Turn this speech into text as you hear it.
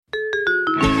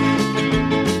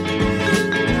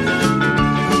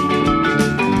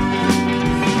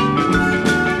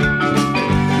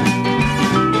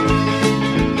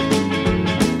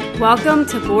Welcome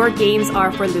to Board Games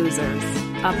Are for Losers,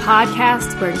 a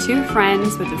podcast where two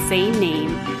friends with the same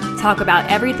name talk about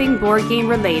everything board game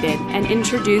related and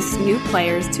introduce new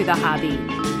players to the hobby.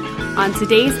 On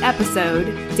today's episode,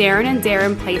 Darren and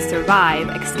Darren play Survive,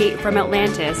 Escape from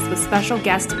Atlantis with special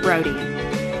guest Brody.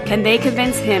 Can they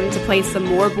convince him to play some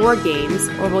more board games,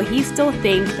 or will he still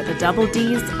think that the Double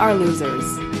Ds are losers?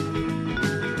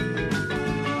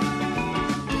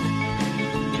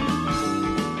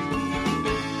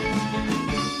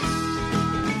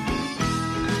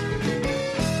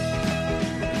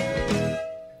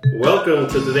 Welcome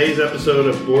to today's episode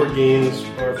of Board Games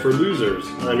Are for Losers.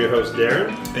 I'm your host,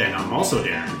 Darren. And I'm also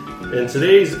Darren. And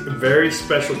today's very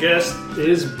special guest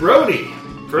is Brody.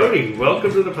 Brody,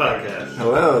 welcome to the podcast.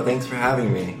 Hello, thanks for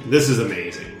having me. This is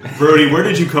amazing. Brody, where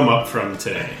did you come up from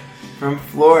today? From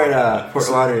Florida, Fort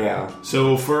Lauderdale.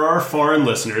 So for our foreign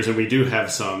listeners, and we do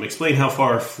have some, explain how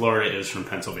far Florida is from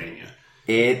Pennsylvania.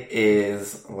 It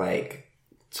is like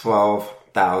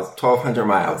 1,200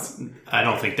 miles. I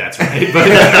don't think that's right.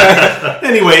 But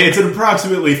anyway, it's an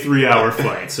approximately 3-hour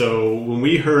flight. So when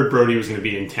we heard Brody was going to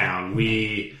be in town,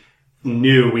 we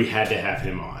knew we had to have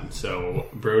him on. So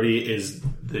Brody is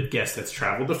the guest that's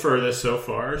traveled the furthest so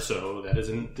far. So that is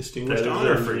a distinguished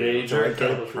honor for you. Do I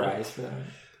get a prize for that?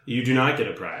 You do not get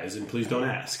a prize, and please don't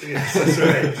ask. Yes, that's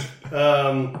right.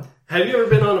 Have you ever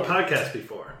been on a podcast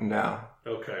before? No.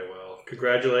 Okay, well,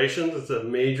 congratulations. It's a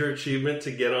major achievement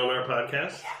to get on our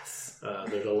podcast. Yes.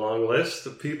 There's a long list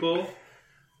of people.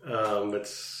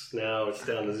 It's down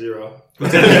to 0.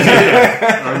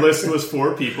 Our list was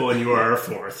 4 people, and you are our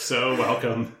 4th, so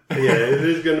welcome. Yeah, it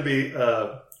is going to be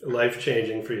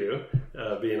life-changing for you,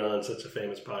 being on such a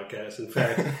famous podcast. In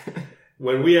fact,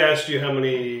 when we asked you how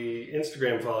many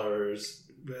Instagram followers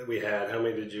that we had, how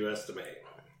many did you estimate?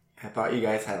 I thought you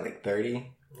guys had like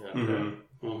 30. Okay.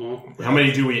 Mm-hmm. How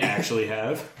many do we actually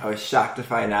have? I was shocked to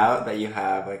find out that you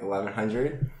have like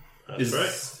 1,100. That's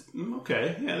right.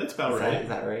 Okay, yeah, that's about right. Is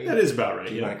that right? That is about right.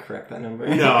 Do you want to correct that number?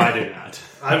 No, I do not.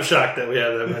 I'm shocked that we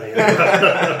have that many.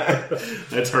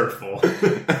 That's hurtful.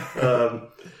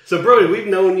 So, Brody, we've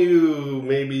known you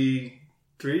maybe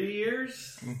 3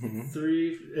 years? Mm-hmm.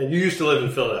 3? And you used to live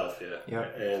in Philadelphia.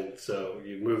 Yep. And so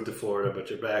you moved to Florida, but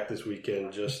you're back this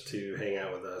weekend just to hang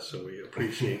out with us, so we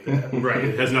appreciate that. Right,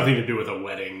 it has nothing to do with a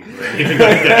wedding or anything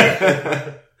like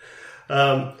that.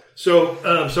 So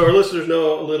our listeners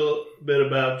know a little bit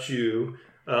about you.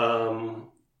 How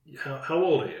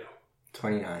old are you?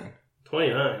 29.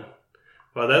 29.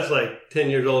 Wow, that's like 10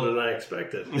 years older than I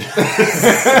expected. We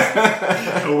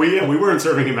weren't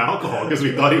serving him alcohol because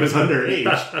we thought he was underage.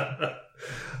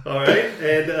 All right.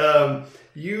 And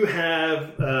you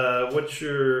have, what's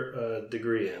your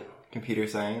degree in? Computer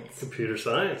science. Computer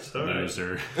science. All right. No,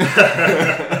 sir.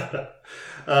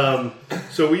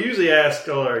 So we usually ask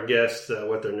all our guests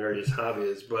what their nerdiest hobby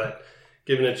is, but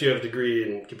given that you have a degree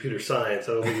in computer science,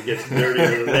 I don't think it gets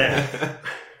nerdier than that.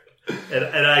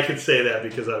 And I can say that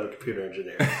because I'm a computer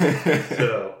engineer.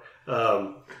 So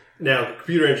now,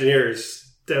 computer engineer is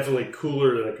definitely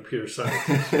cooler than a computer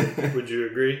scientist. Would you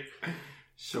agree?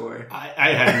 Sure.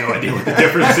 I have no idea what the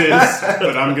difference is,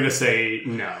 but I'm going to say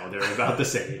no, they're about the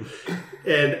same.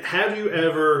 And have you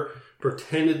ever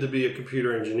pretended to be a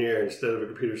computer engineer instead of a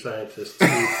computer scientist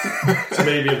to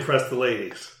maybe impress the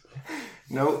ladies?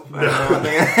 Nope. I don't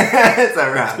think that's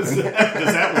ever happened.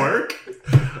 Does that work?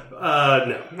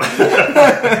 No.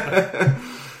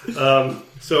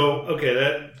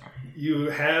 Okay,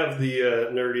 you have the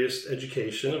nerdiest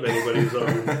education of anybody who's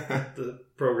on the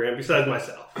program, besides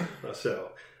myself.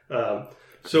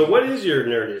 So what is your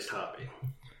nerdiest hobby?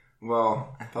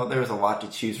 Well, I thought there was a lot to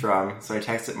choose from, so I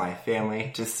texted my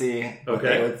family to see what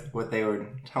they would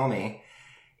tell me.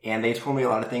 And they told me a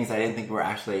lot of things I didn't think were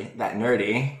actually that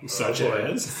nerdy. Such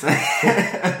as?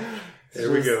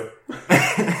 Here we go.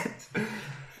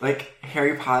 Like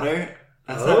Harry Potter.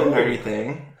 That's not a nerdy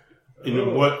thing.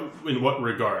 In what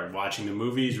regard? Watching the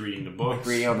movies, reading the books?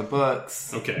 Reading all the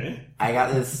books. Okay. I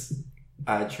got this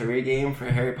trivia game for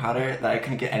Harry Potter that I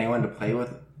couldn't get anyone to play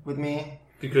with me.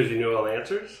 Because you knew all the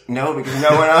answers? No, because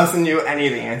no one else knew any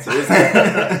of the answers.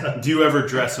 Do you ever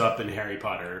dress up in Harry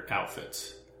Potter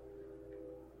outfits?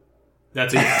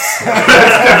 That's a yes.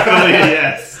 That's definitely a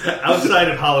yes. Outside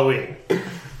of Halloween.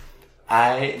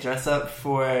 I dress up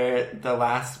for the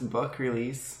last book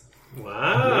release.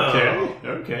 Wow.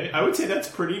 Okay. I would say that's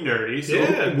pretty nerdy. So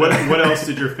yeah. What else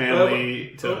did your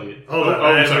family tell you? Hold on.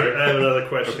 I have another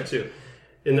question too.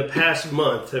 In the past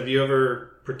month, have you ever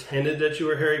pretended that you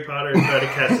were Harry Potter and tried to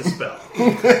cast a spell?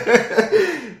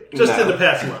 Just in the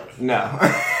past month. No.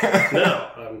 No.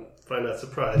 I find that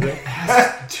surprising.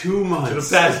 Past 2 months.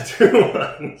 The past 2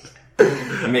 months.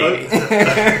 Maybe.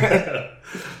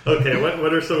 Okay,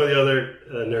 what are some of the other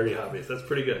nerdy hobbies? That's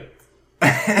pretty good.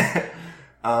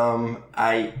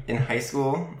 In high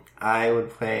school, I would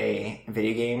play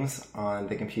video games on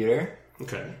the computer.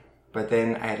 Okay. But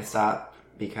then I had to stop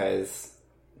because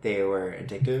they were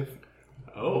addictive.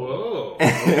 Oh,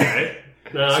 okay.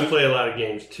 No, I play a lot of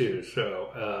games too,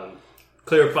 so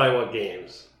clarify what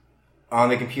games. On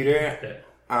the computer, Yeah.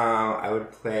 I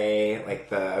would play,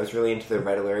 I was really into the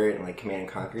Red Alert and, Command &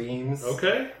 Conquer games.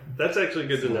 Okay, that's actually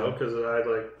good to know because I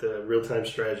like the real-time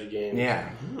strategy games. Yeah.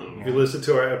 If you listen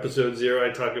to our episode 0,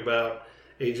 I talk about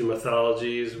Age of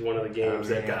Mythologies, one of the games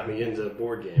that got me into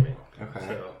board gaming.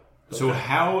 Okay. So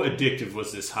how addictive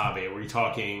was this hobby? Were you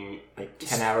talking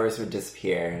 10 hours would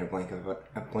disappear in a blink of an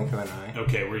eye.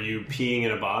 Okay, were you peeing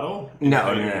in a bottle?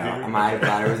 No. My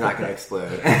bladder was not going to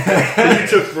explode. You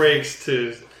took breaks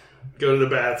to go to the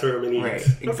bathroom and eat. Right,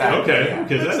 exactly. Okay, yeah.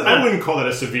 because I wouldn't call that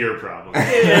a severe problem.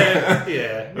 Yeah.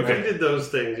 If Okay. you did those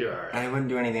things, you're all right. I wouldn't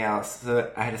do anything else, so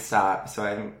I had to stop. So I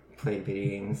haven't played video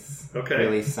games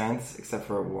really since, except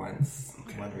for one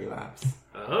relapse.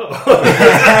 Oh.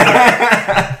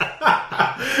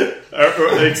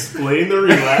 Explain the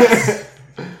relapse.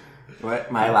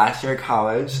 My last year of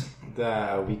college,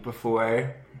 the week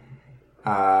before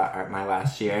my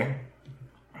last year,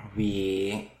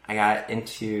 I got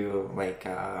into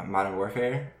Modern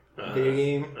Warfare video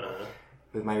game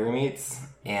with my roommates,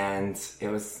 and it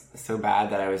was so bad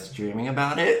that I was dreaming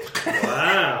about it.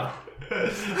 Wow. All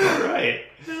right.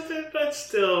 That's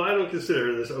still, I don't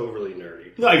consider this overly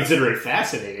nerdy. No, I consider it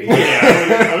fascinating.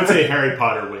 Yeah, I would say Harry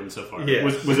Potter wins so far.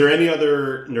 Yes. Was there any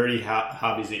other nerdy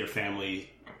hobbies that your family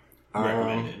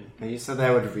recommended? You said that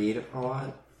I would read a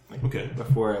lot,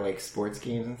 before sports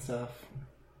games and stuff.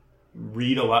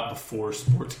 Read a lot before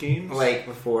sports games?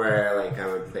 Before I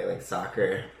would play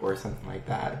soccer or something like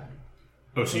that.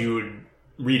 Oh, so you would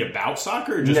read about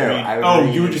soccer? Or just No, read? I would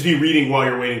read. You would just be reading while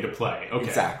you're waiting to play. Okay.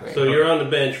 Exactly. So you're on the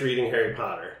bench reading Harry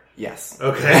Potter. Yes.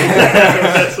 Okay.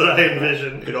 That's what I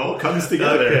envisioned. It all comes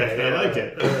together. Okay, I like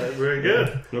it. All right, very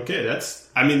good. Okay, that's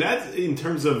in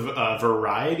terms of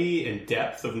variety and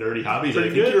depth of nerdy hobbies, I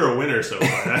think good. you're a winner so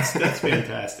far. That's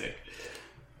fantastic.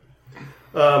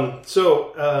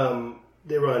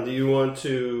 Deron, do you want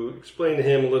to explain to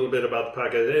him a little bit about the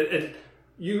podcast? And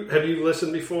have you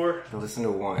listened before? I listened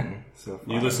to one so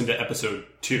far. You listened to episode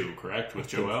 2, correct, with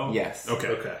Joel? Yes. Okay.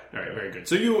 Okay. All right, very good.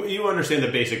 So you understand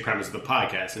the basic premise of the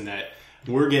podcast in that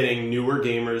we're getting newer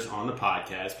gamers on the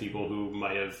podcast, people who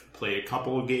might have played a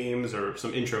couple of games or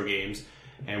some intro games,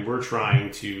 and we're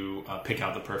trying to pick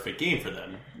out the perfect game for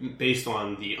them based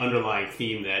on the underlying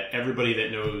theme that everybody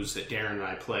that knows that Darren and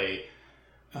I play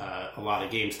a lot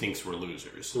of games thinks we're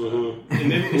losers. Mm-hmm.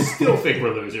 And they still think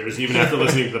we're losers, even after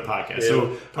listening to the podcast. Yeah,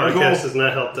 So our goal has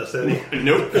not helped us any.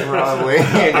 Nope. Probably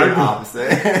the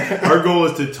opposite. Our goal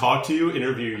is to talk to you,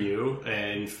 interview you,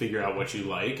 and figure out what you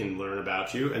like and learn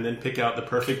about you, and then pick out the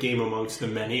perfect game amongst the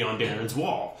many on Darren's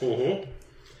wall. Mm-hmm.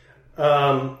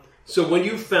 So when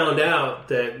you found out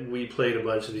that we played a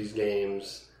bunch of these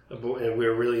games and we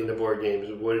were really into board games,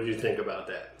 what did you think about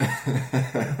that?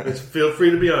 Feel free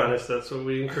to be honest. That's what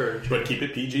we encourage. But keep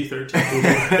it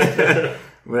PG-13.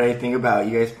 What I think about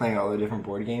you guys playing all the different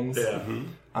board games. Yeah.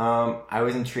 I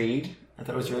was intrigued. I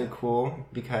thought it was really cool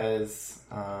because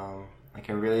I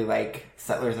really like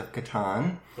Settlers of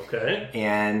Catan. Okay.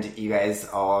 And you guys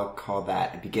all call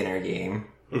that a beginner game.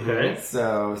 Okay.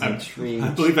 So I was intrigued. I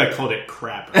believe I called it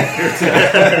crap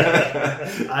earlier.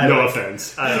 No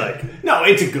offense. I like it. No,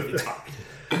 it's a good talk.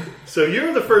 So you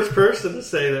were the first person to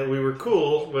say that we were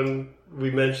cool when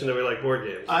we mentioned that we like board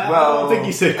games. I don't think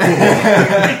you said cool.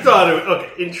 You thought it was,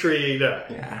 intrigued.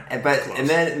 Yeah, and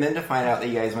then to find out that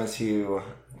you guys went to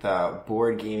the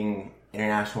Board Gaming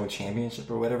International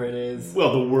Championship or whatever it is.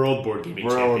 Well, the World Board Gaming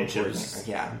Championships.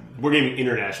 Board Gaming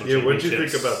International Yeah, Championships. what did you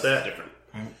think about that? Different.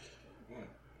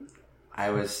 I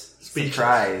was Speechless.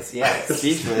 surprised. Yeah,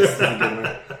 speechless.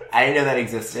 I didn't know that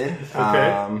existed.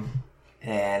 Okay.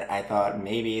 And I thought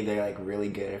maybe they're really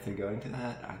good if they're going to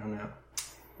that. I don't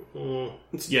know.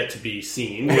 It's yet to be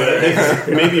seen, but it's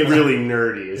maybe really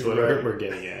nerdy is what Right. we're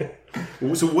getting at.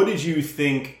 So what did you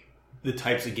think the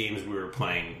types of games we were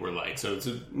playing were like? So it's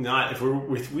not, if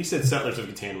we said Settlers of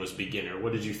Catan was beginner,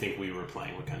 what did you think we were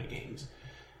playing? What kind of games?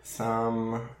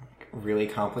 Some really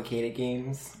complicated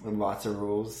games with lots of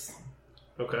rules.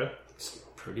 Okay. It's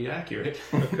pretty accurate.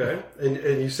 Okay. And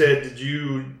you said,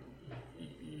 you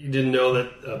didn't know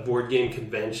that board game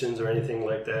conventions or anything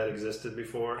like that existed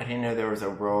before? I didn't know there was a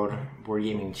World Board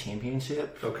Gaming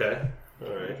Championship. Okay.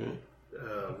 All right.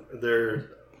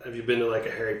 Have you been to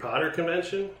a Harry Potter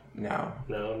convention? No.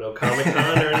 No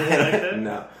Comic-Con or anything like that?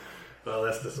 No. Well,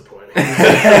 that's disappointing. There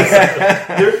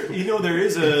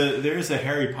is a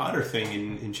Harry Potter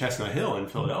thing in Chestnut Hill in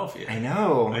Philadelphia. I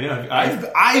know.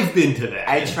 I've been to that.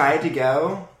 I tried to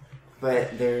go,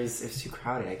 but it's too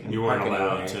crowded. I couldn't You weren't park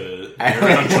allowed anywhere. to be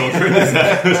around children. Is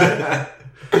that?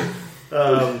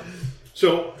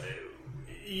 So,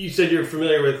 you said you're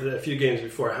familiar with a few games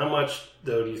before. How much,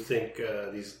 though, do you think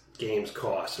these games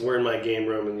cost? We're in my game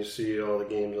room, and you see all the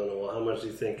games on the wall. How much do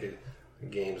you think the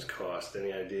games cost?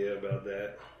 Any idea about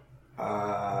that?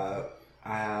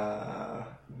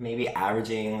 Maybe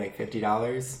averaging like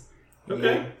 $50.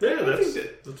 Okay, yeah, that's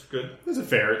good. That's a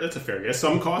fair guess.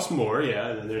 Some cost more, yeah,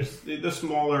 and then there's the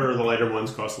smaller or the lighter ones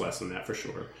cost less than that for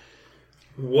sure.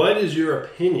 What is your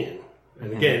opinion?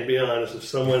 And again, be honest, of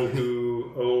someone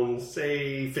who owns,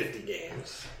 say, 50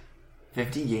 games.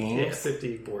 50 games? Yeah,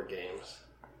 50 board games.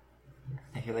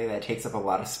 I feel like that takes up a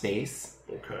lot of space.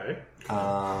 Okay.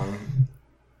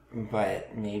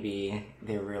 But maybe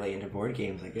they're really into board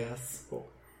games, I guess. Well,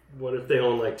 what if they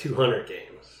own like 200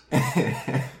 games?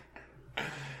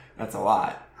 That's a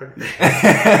lot.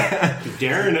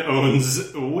 Darren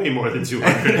owns way more than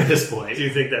 200 at this point. Do you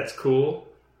think that's cool?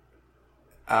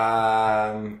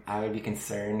 I would be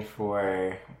concerned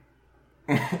for...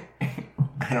 I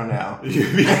don't know. Do you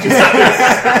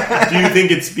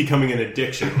think it's becoming an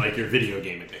addiction, like your video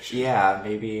game addiction? Yeah,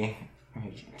 maybe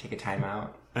take a time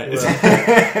out.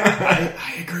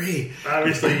 I agree.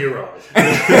 Obviously, you're wrong.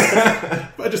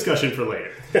 A discussion for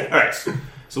later. All right,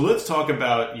 so let's talk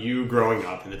about you growing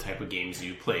up and the type of games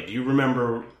you played. Do you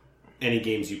remember any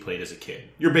games you played as a kid?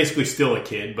 You're basically still a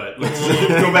kid, but let's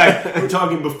go back. We're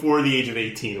talking before the age of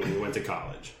 18 when you went to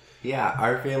college. Yeah,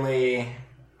 our family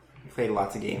played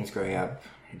lots of games growing up.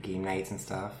 Had game nights and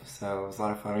stuff, so it was a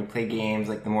lot of fun. We played games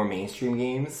like the more mainstream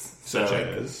games, Such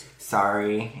as?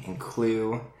 Sorry and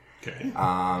Clue. Okay.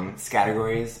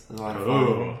 Categories was a lot of fun.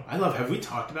 Oh, I love. Have we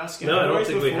talked about categories? No, I don't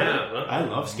think before? we have. Huh? I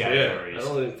love categories. Yeah, I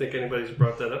don't even think anybody's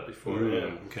brought that up before. Yeah.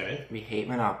 Okay. We hate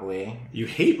Monopoly. You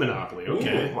hate Monopoly.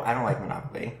 Okay. Well, I don't like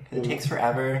Monopoly. It takes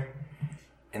forever,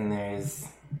 and there's,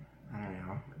 I don't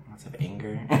know, lots of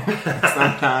anger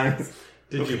sometimes.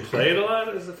 Did you play it a lot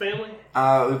as a family?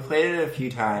 We played it a few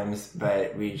times,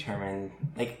 but we determined,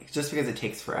 just because it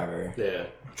takes forever. Yeah.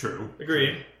 True.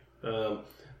 Agreed.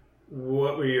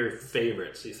 What were your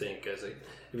favorites, you think? If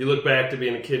you look back to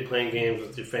being a kid playing games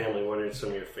with your family, what are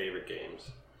some of your favorite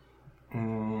games?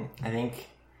 I think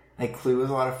Clue was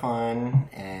a lot of fun,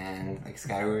 and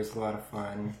Categories was a lot of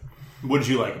fun. What did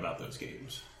you like about those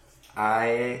games?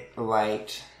 I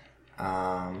liked,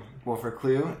 for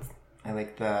Clue, I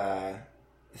liked the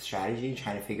strategy,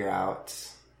 trying to figure out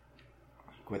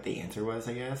what the answer was,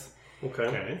 I guess. Okay.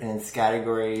 And then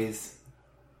Categories,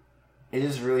 it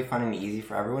is really fun and easy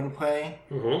for everyone to play.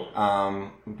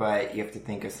 Mm-hmm. But you have to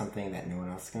think of something that no one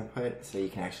else is going to put, so you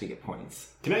can actually get points.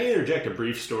 Can I interject a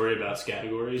brief story about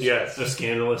Categories? Yes. A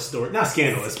scandalous story. Not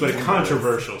scandalous, but a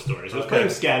controversial story. So I was playing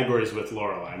Categories with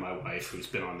Lorelai, my wife, who's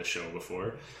been on the show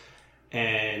before.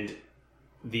 And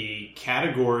the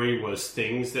category was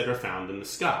things that are found in the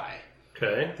sky.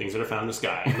 Okay. Things that are found in the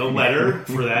sky. And the letter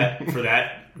for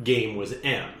that game was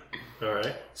M. All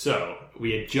right. So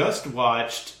we had just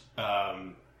watched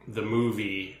the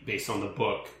movie based on the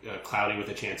book Cloudy with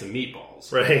a Chance of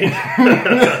Meatballs. Right.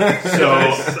 So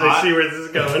I see where this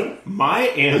is going. My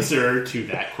answer to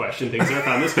that question, things that are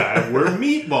found in the sky, were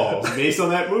meatballs based on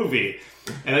that movie.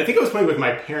 And I think I was playing with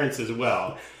my parents as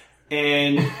well.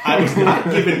 And I was not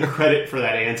given credit for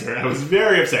that answer. I was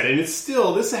very upset. And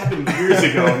this happened years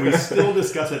ago, and we still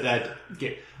discuss it that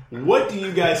game. What do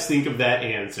you guys think of that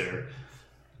answer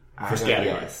for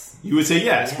Categories? Yes. You would say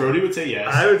yes. Brody would say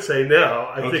yes. I would say no.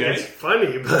 I think it's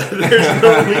funny, but there's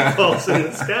no meatballs in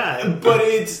the sky. But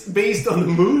it's based on the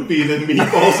movie that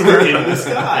meatballs were in the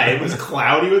sky. It was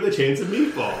Cloudy with a Chance of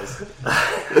Meatballs.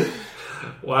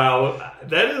 Wow,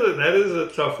 that is a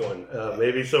tough one.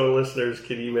 Maybe some listeners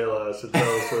can email us and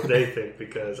tell us what they think,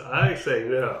 because I say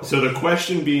no. So the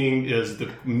question being, is the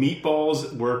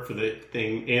meatballs work for the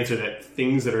answer that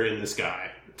things that are in the sky?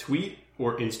 Tweet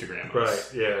or Instagram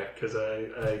us? Right, yeah, because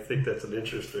I think that's an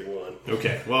interesting one.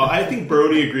 Okay, well, I think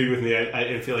Brody agreed with me.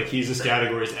 I feel like he's a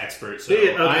Categories expert, so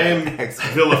Yeah, okay. I am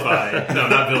vilified. No,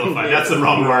 not vilified. That's the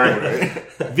wrong word.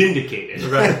 Vindicated.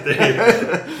 Right, there you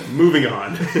go. Moving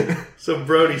on. So,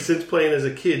 Brody, since playing as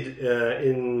a kid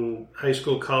in high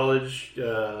school, college,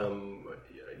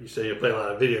 you say you play a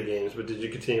lot of video games, but did you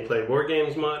continue to play board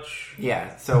games much?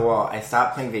 Yeah, so, I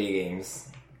stopped playing video games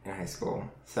in high school,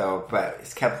 but I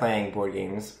kept playing board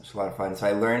games, which was a lot of fun. So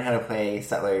I learned how to play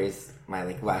Settlers my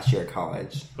last year of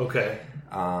college. Okay.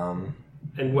 And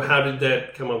how did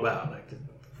that come about?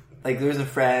 There was a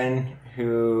friend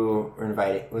who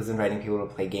was inviting people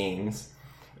to play games.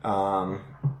 And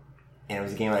it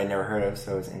was a game I'd never heard of,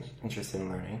 so I was interested in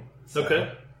learning. So.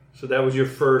 Okay. So that was your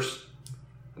first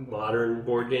modern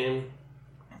board game,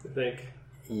 I think?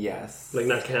 Yes. Like,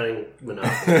 not counting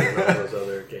Monopoly and all those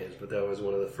other games, but that was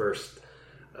one of the first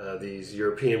these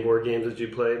European board games that you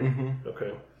played? Mm-hmm.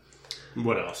 Okay.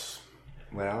 What else?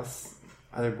 What else?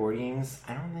 Other board games?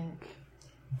 I don't think...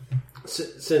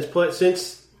 Since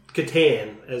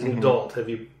Catan, as an adult, have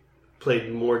you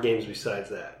played more games besides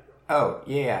that? Oh,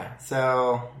 yeah.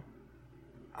 So,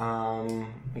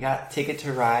 we got Ticket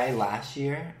to Ride last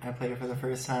year. I played it for the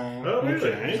first time. Oh, really?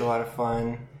 It was a lot of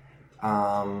fun.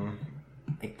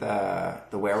 Like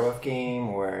the werewolf game,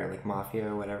 or like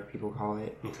Mafia, whatever people call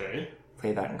it. Okay.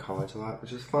 Played that in college a lot,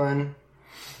 which was fun.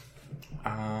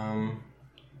 I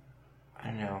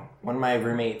don't know. One of my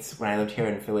roommates, when I lived here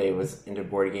in Philly, was into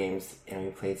board games, and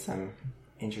we played some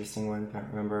interesting ones. I don't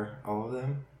remember all of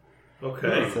them.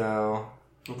 Okay. So,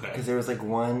 Okay. because there was like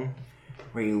one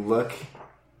where you look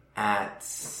at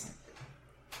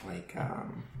like a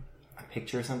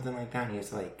picture or something like that, and you have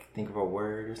to like think of a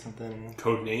word or something.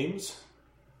 Code names?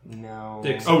 No.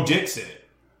 Dixit. Oh, Dixit.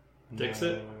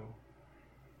 Dixit? No.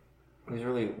 It was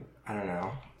really, I don't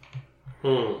know.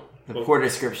 The Well, poor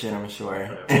description, I'm sure.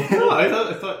 No, I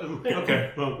thought.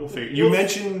 Okay, well, we'll figure. You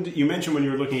mentioned when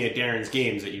you were looking at Darren's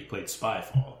games that you played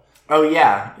Spyfall. Oh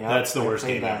yeah, That's the I worst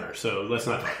played game that. ever. So let's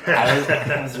not talk about it.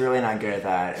 I was really not good at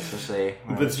that, especially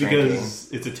when I But was it's drinking.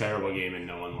 because it's a terrible game and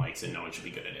no one likes it. No one should be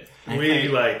good at it. we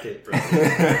like it, bro.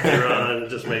 Iran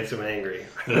just makes him angry.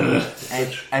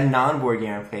 A non-board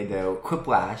game I played though,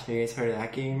 Quiplash. Have you guys heard of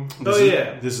that game?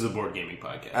 This is a board gaming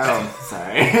podcast. Oh,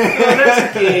 sorry.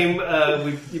 That's a game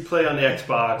you play on the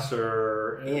Xbox,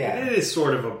 or Yeah. it is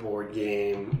sort of a board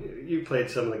game. You played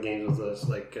some of the games with us,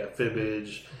 like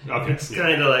Fibbage. Okay, It's yeah.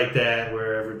 kind of like that,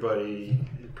 where everybody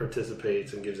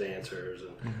participates and gives answers.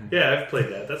 And yeah, I've played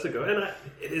that. That's a go. And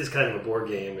it is kind of a board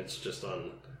game. It's just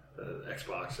on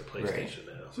Xbox or PlayStation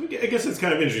now. So I guess it's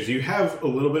kind of interesting. You have a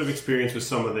little bit of experience with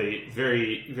some of the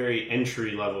very, very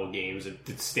entry-level games.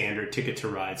 The standard Ticket to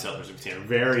Ride, Settlers of Catan,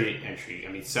 very entry.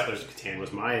 I mean, Settlers of Catan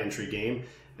was my entry game.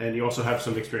 And you also have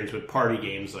some experience with party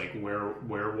games like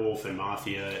Werewolf and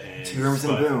Mafia and... Two Rooms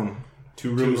and Boom.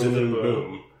 Two Rooms and and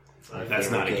Boom. That's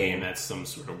not a favorite game. game. That's some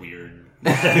sort of weird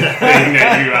thing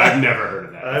that I've never heard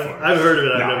of that before. I've heard of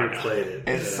it. I've No, never no. played it.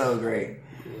 It's so great.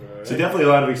 So definitely a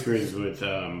lot of experience with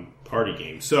party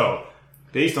games. So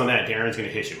based on that, Darren's going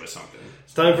to hit you with something.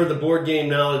 It's time for the board game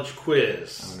knowledge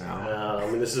quiz. Oh, no.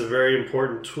 And this is a very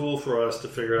important tool for us to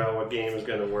figure out what game is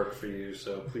going to work for you.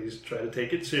 So please try to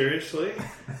take it seriously.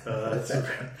 It's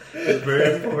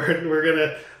very important. We're going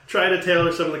to try to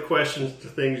tailor some of the questions to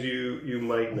things you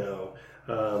might know.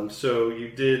 So you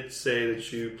did say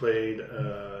that you played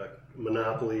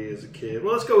Monopoly as a kid.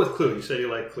 Well, let's go with Clue. You said you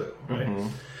like Clue, right?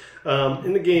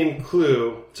 In the game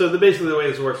Clue, so basically the way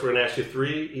this works, we're going to ask you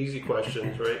 3 easy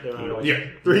questions, right? Yeah.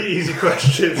 3 easy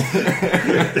questions.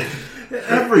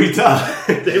 Every time.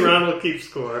 Ron will keep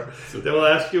score. Then we'll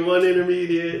ask you 1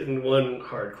 intermediate and 1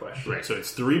 hard question. Right, so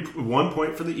it's 1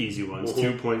 point for the easy ones,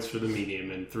 2 points for the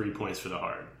medium, and 3 points for the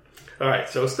hard. All right,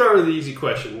 so we'll start with the easy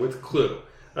question with Clue.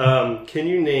 Can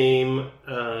you name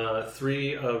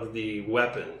 3 of the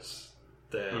weapons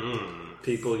that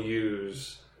people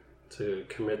use to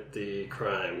commit the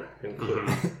crime in Clue?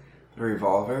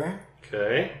 Revolver,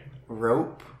 Okay.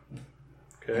 rope,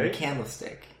 and Okay.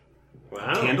 candlestick.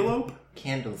 Wow. Cantaloupe?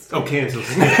 Candlestick. Oh,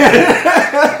 candlestick.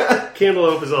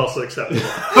 Cantaloupe is also acceptable.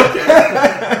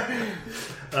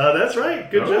 That's right.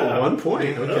 Good job. 1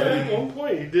 point. All Okay. right, 1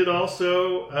 point. You did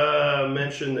also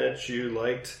mention that you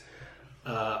liked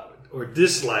or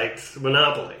disliked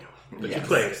Monopoly, but you Yes.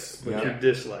 played it, but Yeah. you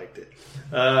disliked it.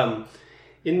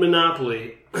 In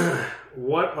Monopoly,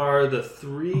 what are the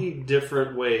 3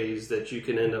 different ways that you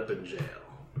can end up in jail?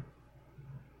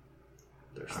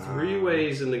 There's 3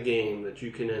 ways in the game that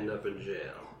you can end up in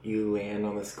jail. You land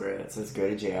on the square that says go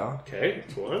to jail. Okay,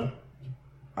 that's 1.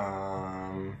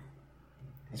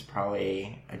 There's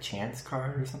probably a chance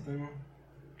card or something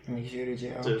that makes you go to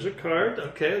jail. There's a card.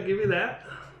 Okay, I'll give you that.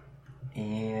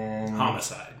 And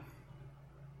Homicide.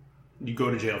 You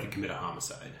go to jail if you commit a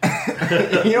homicide.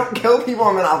 you don't kill people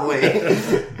on Monopoly.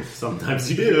 Sometimes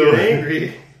you Get do.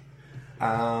 angry.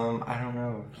 I don't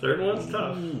know. Third one's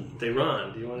tough.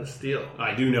 Dayron, do you want to steal?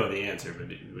 I do know the answer,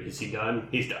 but is he done?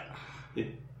 He's done.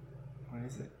 What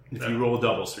is it? If you roll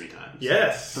doubles 3 times.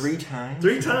 Yes. 3 times?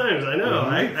 3 times, I know.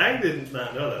 I did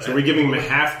not know that. So are we giving him a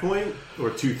half point or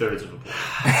 2/3 of a point?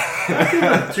 I give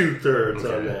him 2/3 on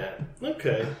Okay. that.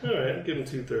 Okay, all right. I'll give him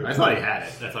 2/3. I thought he had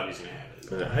it. I thought he was going to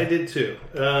have it. I did too.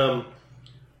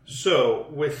 So,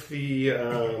 with the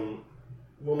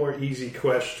one more easy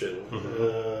question,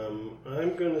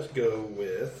 I'm going to go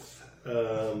with.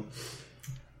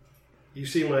 You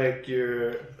seem like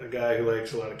you're a guy who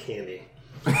likes a lot of candy.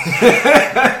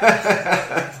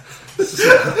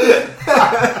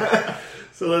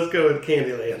 So let's go with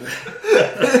Candyland.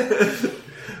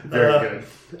 Very good.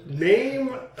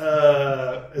 Name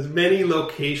as many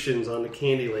locations on the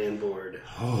Candyland board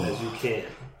as you can.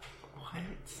 What?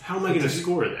 How am I going to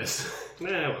score this?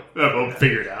 Well, We'll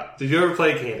figure it out. did you ever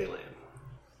play Candyland?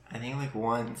 I think like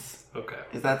once. Okay.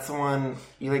 Is that the one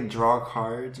you like draw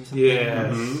cards or something?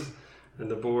 Yes.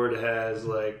 And the board has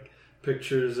like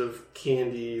pictures of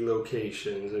candy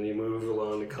locations, and you move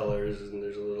along the colors, and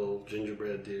there's a little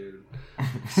gingerbread dude.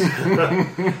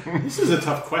 This is a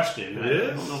tough question. I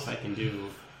Yes. don't know if I can do.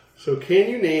 So, can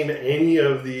you name any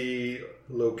of the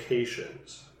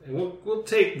locations? And we'll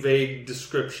take vague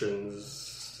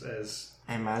descriptions as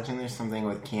I imagine there's something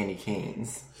with candy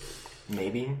canes.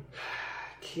 Maybe?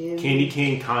 Candy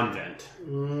Cane Convent.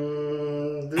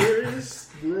 There is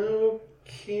no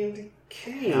candy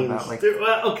canes. How about, like-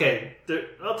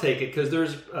 I'll take it because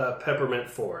there's Peppermint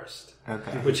Forest,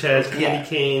 Okay. which has candy Yeah,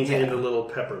 canes yeah. and the little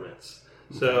peppermints.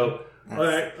 So, That's- all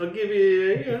right, I'll give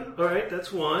you. All right,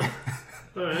 that's one.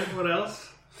 All right, what else?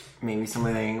 Maybe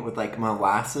something with like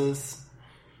molasses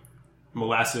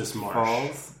Molasses Marsh.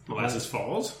 falls. Molasses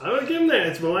Falls? I'm gonna give him that.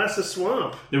 It's Molasses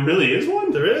Swamp. There really is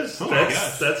one? There is. Oh my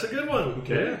gosh. That's a good one.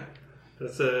 Okay. Yeah.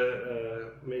 That's a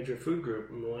major food group,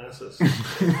 molasses. Can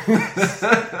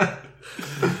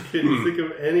you think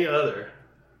of any other?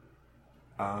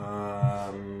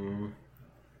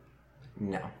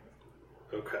 No.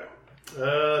 Okay.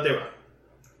 Devon,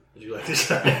 would you like to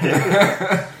start?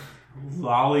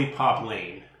 Lollipop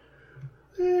Lane.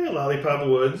 Lollipop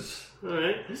Woods. All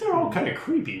right. These are all kind of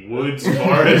creepy. Woods,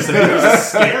 forests. This is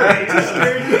scary.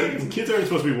 Kids aren't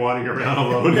supposed to be wandering around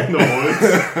alone in the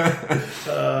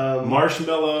woods.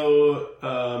 Marshmallow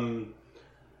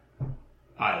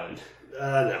Island.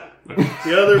 No.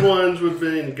 The other ones would have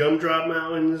been Gumdrop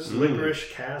Mountains, Licorice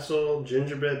Castle,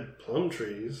 Gingerbread Plum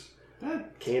Trees,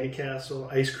 Candy Castle,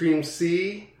 Ice Cream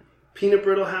Sea, Peanut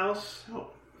Brittle House. Oh,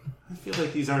 I feel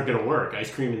like these aren't going to work.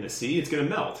 Ice cream in the sea, it's going to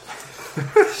melt.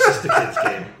 It's just a kid's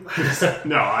game.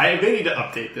 No, they need to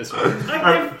update this one.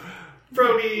 I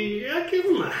give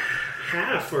him a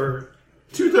half or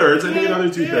 2/3. I think another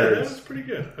Yeah, 2/3. that was pretty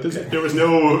good. Okay. There was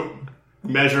no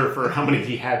measure for how many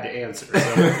he had to answer.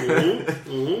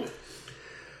 So.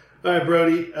 All right,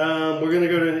 Brody. We're going to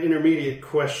go to an intermediate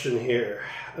question here.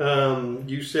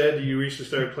 You said you recently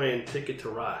started playing Ticket to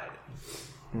Ride.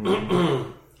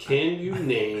 Can you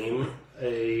name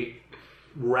a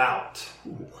route?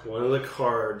 One of the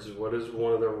cards. What is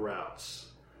one of the routes?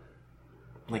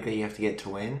 Like that you have to get to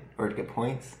win or to get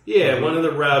points? Yeah, one of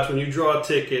the routes. When you draw a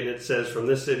ticket, it says from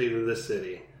this city to this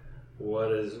city.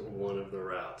 What is one of the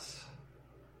routes?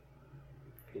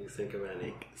 Can you think of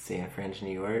any? San Fran to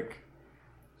New York.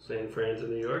 San Fran to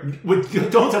New York?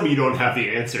 Don't tell me you don't have the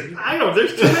answer. I don't.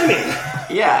 There's too many.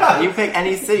 Yeah, you pick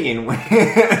any city and win.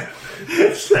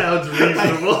 That sounds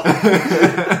reasonable.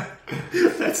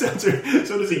 That sounds.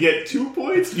 So does he get 2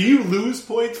 points? Do you lose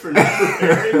points for not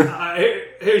preparing?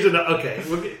 Here's another. Okay,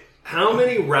 how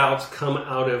many routes come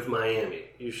out of Miami?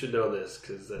 You should know this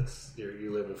because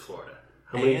you live in Florida.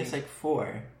 How I many? think it's like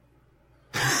 4.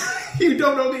 You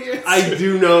don't know the answer. I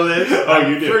do know this. Oh,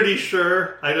 I'm you do? pretty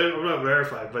sure. I'm not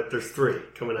verified, but there's 3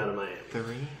 coming out of Miami.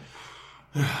 3?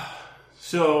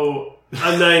 So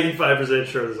I'm 95%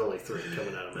 sure there's only 3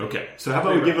 coming out of Miami. okay. So how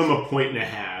about we give him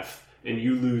 1.5 and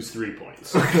you lose 3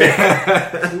 points? All right,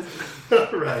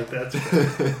 that's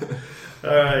fair.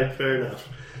 All right, fair enough.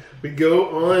 We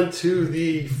go on to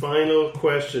the final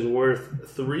question worth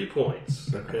 3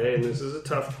 points. Okay, and this is a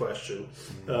tough question.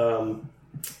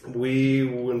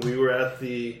 When we were at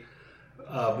the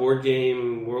World Board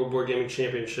Gaming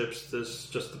Championships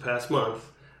just the past month,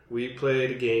 we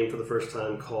played a game for the first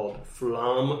time called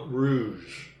Flamme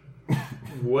Rouge.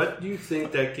 What do you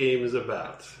think that game is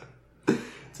about?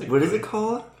 What is it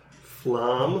called?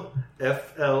 Flamme,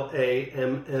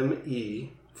 Flamme,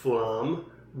 Flamme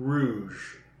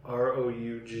Rouge,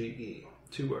 Rouge.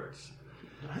 2 words.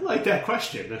 I like that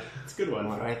question. It's a good one.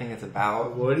 What do I think it's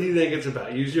about? What do you think it's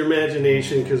about? Use your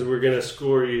imagination because we're going to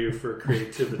score you for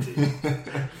creativity.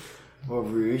 Well,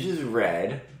 Rouge is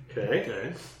red.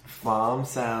 Okay. Flamme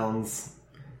sounds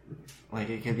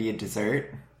like it could be a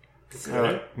dessert. So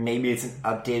Okay. maybe it's an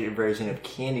updated version of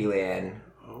Candyland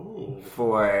Oh.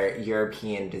 for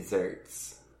European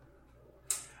desserts.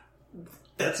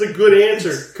 That's a good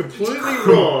answer. Completely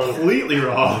wrong. Completely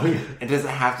wrong. It doesn't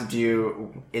have to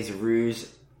do... Is Rouge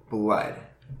blood?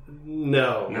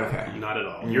 No. Okay. Not at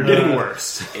all. You're getting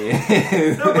worse. No,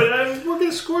 but we're going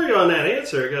to score you on that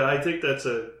answer. I think that's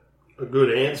a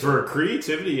good answer. For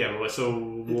creativity, yeah. So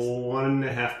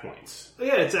 1.5 points.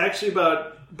 Yeah, it's actually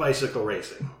about bicycle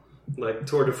racing, like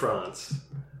Tour de France.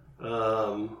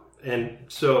 And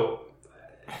so,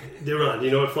 Deron, do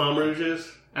you know what Flamme Rouge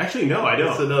is? Actually, no, I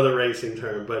don't. It's another racing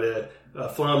term, but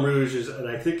Flamme Rouge is, and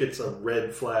I think it's a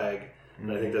red flag,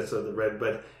 and I think that's the red,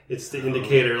 but it's the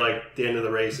indicator, like the end of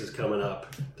the race is coming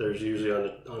up. There's usually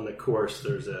on the course,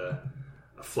 there's a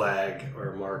flag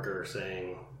or a marker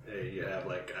saying, hey, you have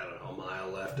like, I don't know, a mile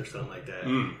left or something like that.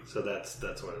 So that's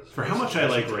what it's for. How much I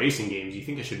like racing games, you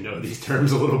think I should know these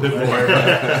terms a little bit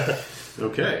more.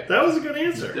 Okay. That was a good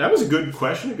answer. That was a good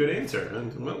question, a good answer.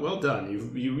 And well done.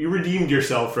 You redeemed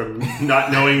yourself from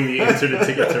not knowing the answer to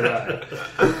Ticket to Ride.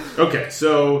 Okay,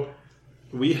 so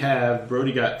we have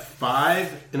Brody got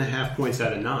 5.5 points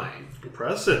out of 9.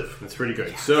 Impressive. That's pretty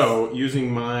good. So,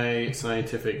 using my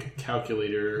scientific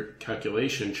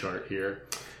calculation chart here,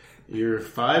 your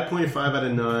 5.5 out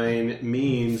of 9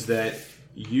 means that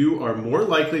you are more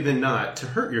likely than not to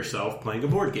hurt yourself playing a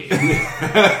board game.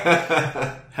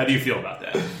 How do you feel about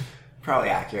that? Probably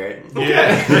accurate.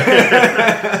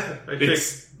 Yeah. I think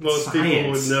It's most science.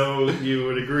 people would know you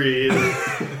would agree, and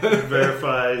it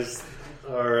verifies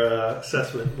our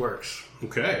assessment works.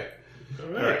 Okay. All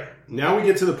All right. Now we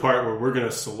get to the part where we're going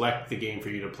to select the game for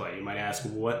you to play. You might ask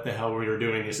what the hell we were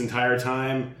doing this entire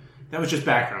time. That was just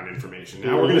background information.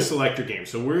 Now we're going to select your game.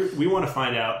 So we want to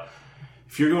find out,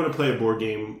 if you're going to play a board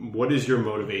game, what is your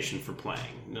motivation for playing?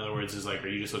 In other words, are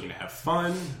you just looking to have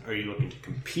fun? Are you looking to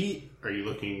compete? Are you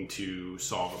looking to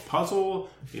solve a puzzle?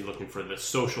 Are you looking for the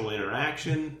social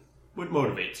interaction? What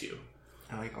motivates you?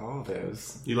 I like all of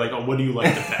those. What do you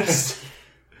like the best?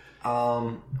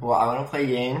 Well, I want to play a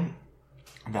game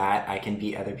that I can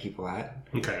beat other people at.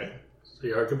 Okay. So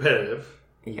you are competitive.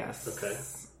 Yes. Okay.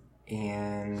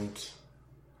 And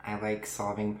I like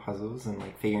solving puzzles and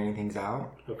like figuring things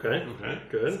out. Okay. Okay.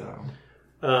 Good. So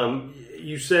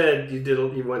You said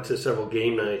you went to several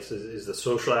game nights. Is the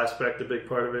social aspect a big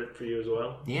part of it for you as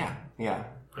well? yeah, a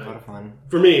lot of fun.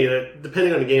 For me,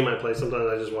 depending on the game I play,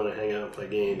 sometimes I just want to hang out and play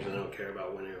games, and I don't care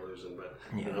about winning or losing. But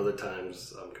Yeah. other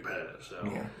times I'm competitive. So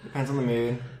Yeah, depends on the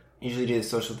mood. Usually do the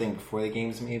social thing before the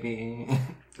games, maybe.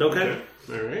 Okay.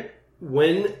 All right.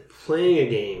 When playing a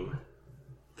game,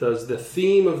 does the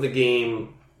theme of the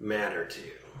game matter to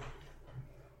you?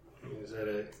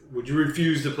 Would you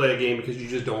refuse to play a game because you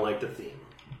just don't like the theme?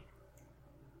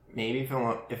 Maybe if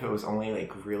it was only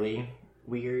like really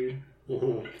weird.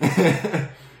 Mm-hmm.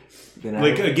 Then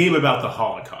Like a game about the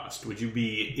Holocaust. Would you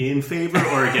be in favor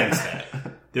or against that?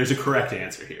 There's a correct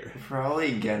answer here.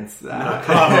 probably against that.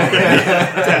 Probably.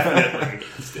 Definitely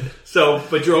against it. So,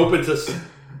 but you're open to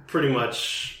pretty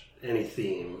much any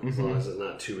theme as long as it's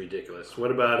not too ridiculous.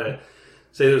 What about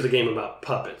say there's a game about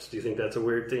puppets? Do you think that's a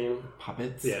weird theme?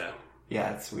 Puppets? Yeah.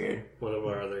 Yeah, it's weird. One of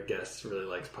our other guests really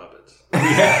likes puppets.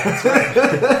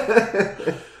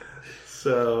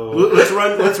 So Let's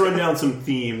run down some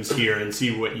themes here and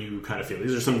see what you kind of feel.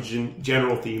 These are some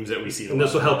general themes that we see. and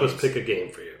this will help us pick a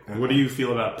game for you. What do you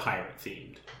feel about pirate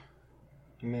themed?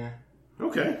 Meh.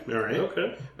 Okay, all right.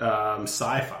 Okay.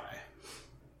 Sci-fi.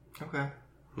 Okay.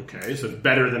 Okay, so it's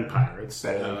better than pirates.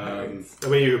 Better than Pirates. I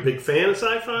mean, you're a big fan of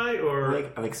sci-fi, or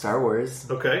I like Star Wars.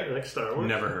 okay, I like Star Wars.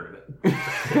 Never heard of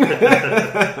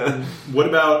it. What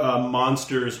about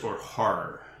monsters or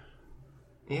horror?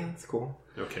 Yeah, that's cool.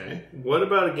 Okay. What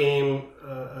about a game?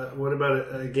 What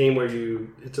about a game where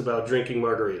it's about drinking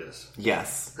margaritas?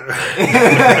 Yes.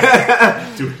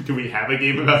 Do we have a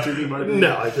game about drinking margaritas?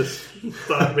 No, I just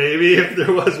thought maybe if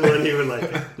there was one, you would like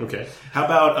it. Okay. How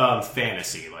about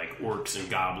fantasy, like orcs and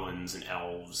goblins and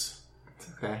elves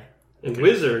Okay. And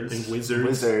wizards, and wizards?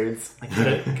 Wizards.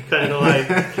 kind of like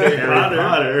Harry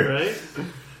Potter, right?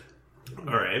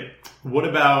 All right. What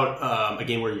about a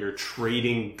game where you're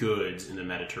trading goods in the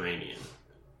Mediterranean?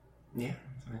 Yeah.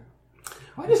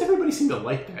 Why does everybody seem to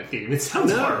like that game? It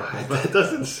sounds No, horrible. But that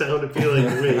doesn't sound appealing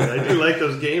to me. I do like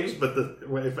those games, but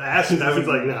if asked, I was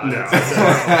like, no.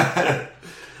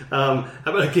 How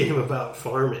about a game about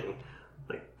farming,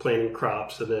 like planting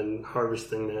crops and then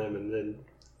harvesting them and then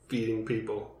feeding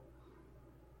people?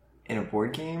 In a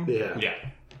board game? Yeah. yeah.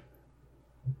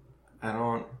 I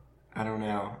don't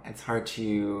know. It's hard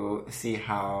to see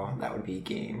how that would be a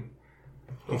game.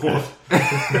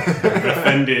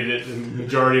 Offended the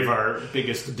majority of our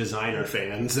biggest designer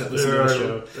fans that listen to the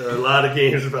show. There are a lot of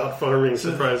games about farming,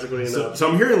 surprisingly enough. So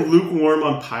I'm hearing lukewarm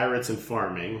on pirates and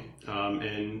farming,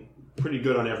 and pretty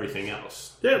good on everything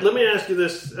else. Yeah, let me ask you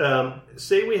this.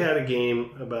 Say we had a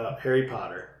game about Harry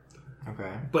Potter,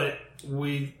 Okay. but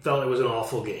we felt it was an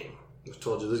awful game. I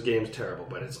told you this game's terrible,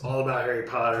 but it's all about Harry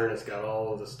Potter and it's got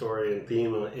all of the story and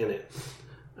theme in it.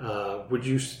 Would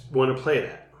you want to play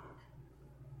that?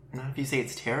 Not if you say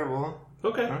it's terrible.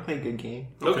 Okay. I want to play a good game.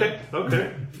 Okay.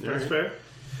 That's fair.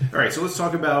 All right, so let's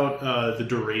talk about the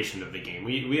duration of the game.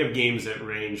 We have games that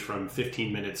range from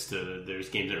 15 minutes to there's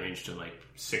games that range to like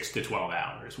 6 to 12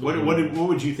 hours. What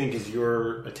would you think is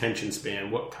your attention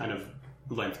span? What kind of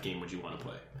length game would you want to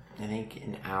play? I think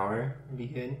an hour would be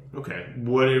good. Okay.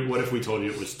 What if we told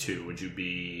you it was 2? Would you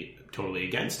be totally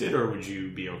against it, or would you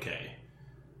be okay?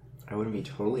 I wouldn't be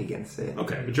totally against it.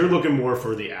 Okay, but you're looking more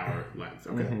for the hour length.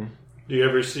 Okay. Mm-hmm. Do you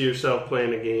ever see yourself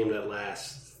playing a game that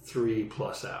lasts 3+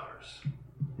 hours?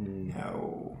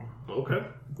 No. Okay.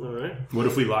 All right. What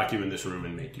if we lock you in this room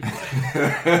and make you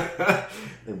play?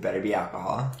 There better be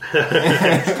alcohol.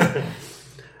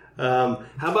 How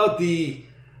about the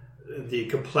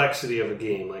complexity of a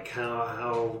game? Like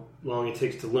how long it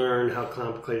takes to learn, how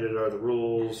complicated are the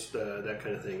rules, that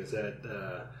kind of thing. Is that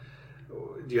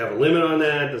do you have a limit on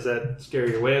that? Does that scare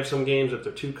you away of some games if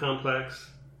they're too complex?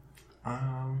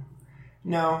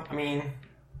 No. I mean,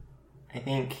 I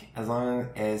think as long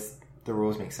as the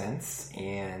rules make sense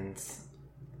and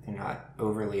they're not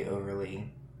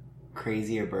overly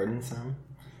crazy or burdensome.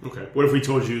 Okay. What if we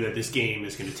told you that this game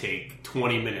is going to take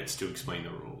 20 minutes to explain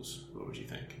the rules? What would you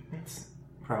think? It's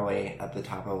probably at the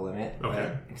top of the limit.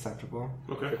 Okay. But acceptable.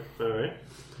 Okay. All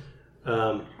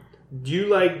right. Do you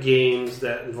like games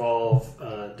that involve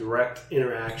direct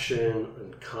interaction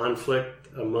and conflict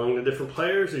among the different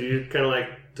players, or do you kind of like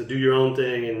to do your own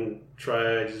thing and try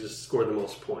to just score the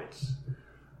most points?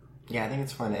 Yeah, I think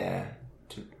it's fun to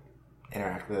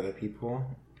interact with other people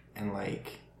and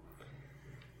like,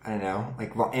 I don't know,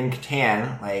 like in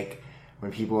Catan, like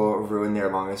when people ruin their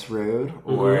longest road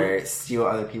or steal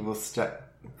other people's stuff.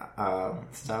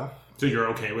 So you're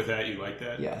okay with that? You like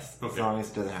that? Yes, okay. As long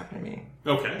as it doesn't happen to me.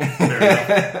 Okay, fair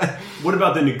enough. What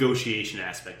about the negotiation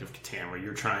aspect of Catan, where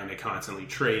you're trying to constantly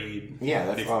trade? Yeah,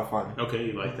 that's a lot of fun. Okay,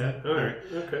 you like that? All right.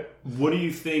 Okay. What do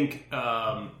you think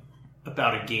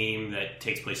about a game that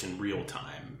takes place in real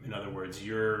time? In other words,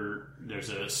 there's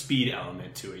a speed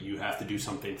element to it. You have to do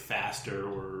something faster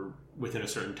or within a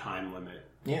certain time limit.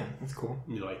 Yeah, that's cool.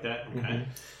 You like that? Okay.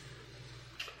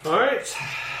 Mm-hmm. All right.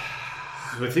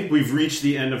 So I think we've reached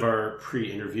the end of our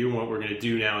pre-interview. And what we're going to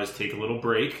do now is take a little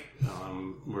break.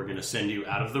 We're going to send you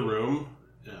out of the room,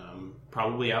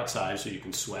 probably outside so you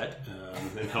can sweat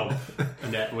and help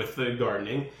Annette with the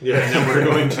gardening. Yeah. And then we're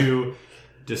going to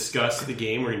discuss the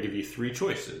game. We're going to give you 3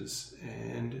 choices.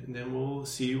 And then we'll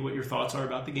see what your thoughts are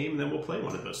about the game, and then we'll play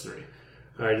one of those 3.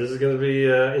 All right, this is going to be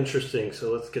interesting,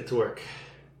 so let's get to work.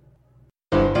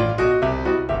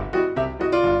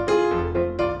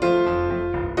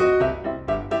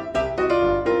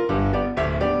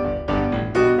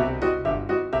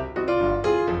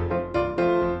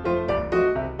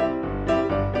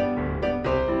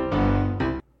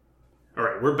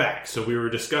 We're back. So we were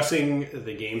discussing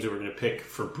the games that we're going to pick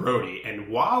for Brody. And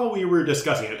while we were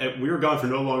discussing it, we were gone for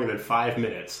no longer than 5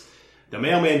 minutes. The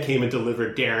mailman came and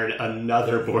delivered Darren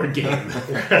another board game.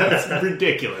 That's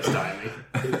ridiculous timing.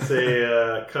 It's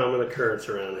a common occurrence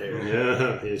around here.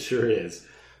 Yeah, it sure is.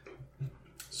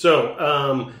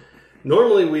 So,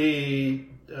 normally we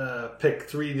pick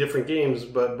 3 different games,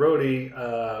 but Brody,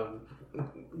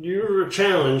 you're a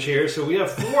challenge here, so we have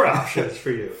 4 options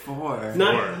for you. 4.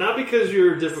 Not because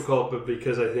you're difficult, but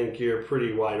because I think you're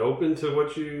pretty wide open to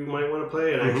what you might want to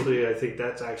play. And actually, I think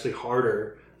that's actually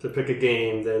harder to pick a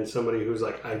game than somebody who's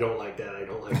like, I don't like that, I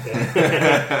don't like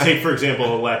that. Take, for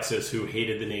example, Alexis, who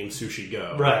hated the name Sushi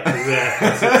Go. Right,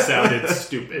 exactly. It sounded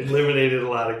stupid. Eliminated a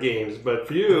lot of games. But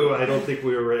for you, I don't think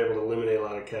we were able to eliminate a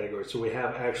lot of categories. So we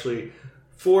have actually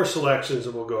 4 selections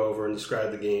that we'll go over and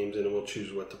describe the games, and then we'll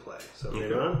choose what to play. So,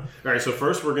 okay. On? All right, so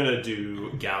first we're going to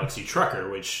do Galaxy Trucker,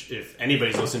 which, if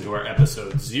anybody's listened to our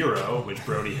episode 0, which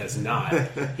Brody has not,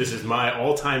 this is my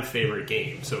all-time favorite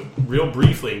game. So real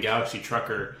briefly, in Galaxy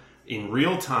Trucker, in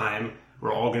real time,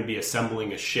 we're all going to be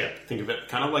assembling a ship. Think of it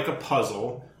kind of like a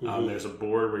puzzle. There's a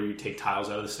board where you take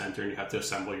tiles out of the center, and you have to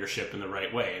assemble your ship in the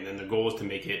right way. And then the goal is to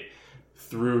make it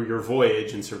through your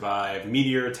voyage and survive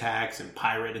meteor attacks and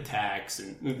pirate attacks,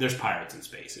 and there's pirates in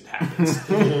space. It happens.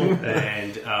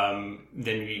 And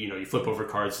then you flip over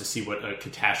cards to see what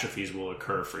catastrophes will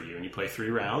occur for you, and you play 3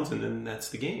 rounds, and then that's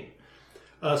the game.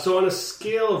 So on a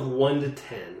scale of 1 to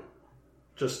 10,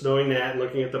 just knowing that and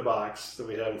looking at the box that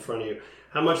we have in front of you,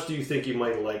 how much do you think you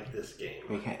might like this game?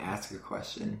 We can ask a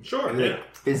question. Sure. Yeah.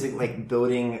 Physically, like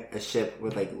building a ship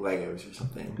with like Legos or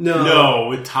something. No,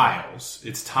 with tiles.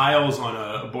 It's tiles on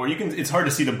a board. It's hard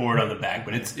to see the board on the back,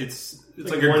 but it's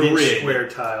it's like a 1-inch grid. square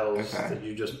tiles Okay. that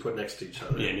you just put next to each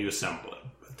other. Yeah, and you assemble it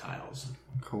with tiles.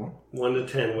 Cool. 1 to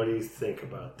 10. What do you think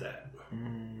about that?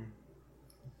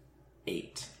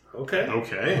 8. Okay.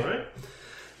 Okay. All right.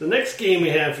 The next game we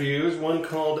have for you is one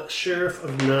called Sheriff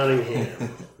of Nottingham.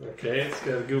 Okay, it's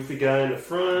got a goofy guy in the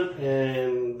front,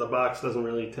 and the box doesn't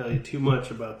really tell you too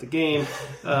much about the game,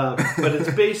 but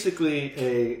it's basically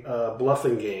a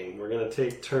bluffing game. We're going to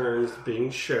take turns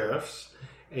being sheriffs,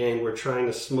 and we're trying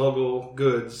to smuggle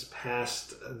goods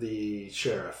past the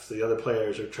sheriff. The other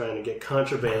players are trying to get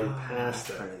contraband past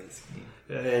them.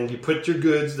 And you put your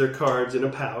goods, their cards, in a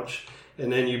pouch.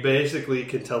 And then you basically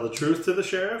can tell the truth to the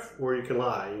sheriff, or you can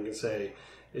lie. You can say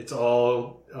it's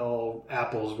all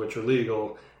apples, which are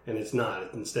legal, and it's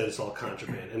not. Instead, it's all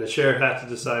contraband. And the sheriff has to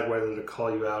decide whether to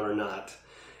call you out or not.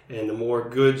 And the more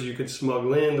goods you could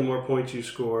smuggle in, the more points you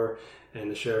score. And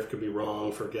the sheriff could be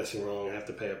wrong for guessing wrong and have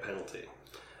to pay a penalty.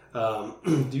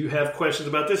 Do you have questions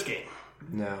about this game?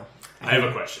 No. I have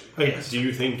a question. Oh, yes. Do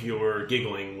you think your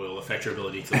giggling will affect your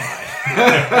ability to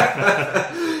lie?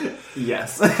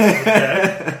 Yes.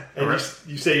 Okay. And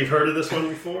you say you've heard of this one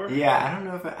before? Yeah, I don't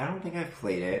know if I don't think I've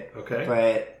played it. Okay.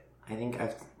 But I think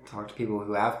I've talked to people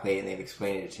who have played it and they've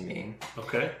explained it to me.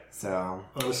 Okay. So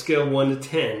On a scale of 1 to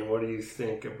 10, what do you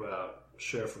think about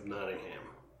Sheriff of Nottingham?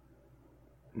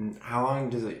 how long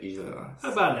does it usually last?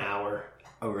 About an hour.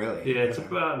 Oh, really? Yeah, it's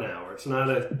about an hour. It's not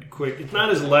it's not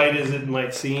as light as it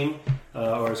might seem,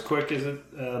 or as quick as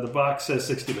it. The box says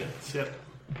 60 minutes. Yep.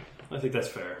 I think that's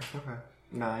fair. Okay.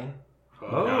 9.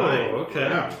 Oh, 9. okay.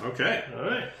 Wow, okay. All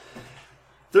right.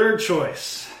 Third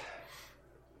choice.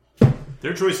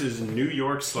 Their choice is New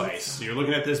York Slice. So you're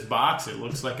looking at this box. It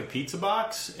looks like a pizza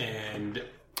box, and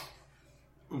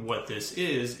what this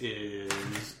is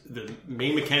the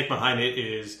main mechanic behind it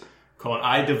is called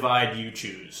I Divide, You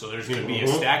Choose. So there's going to be a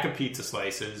stack of pizza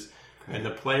slices, and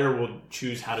the player will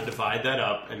choose how to divide that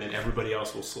up, and then everybody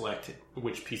else will select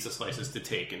which pizza slices to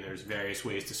take. And there's various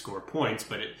ways to score points,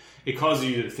 but it causes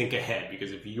you to think ahead,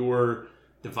 because if you're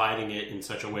dividing it in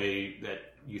such a way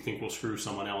that you think will screw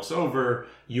someone else over,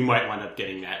 you might wind up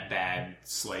getting that bad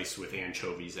slice with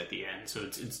anchovies at the end. So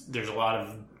there's a lot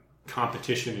of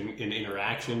competition and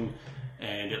interaction,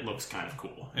 and it looks kind of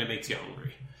cool, and it makes you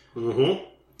hungry. Mm-hmm.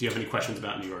 Do you have any questions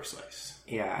about New York Slice?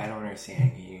 Yeah, I don't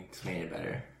understand. Can you explain it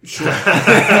better? Sure.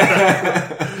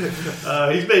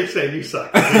 He's basically saying you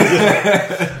suck. All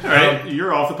right,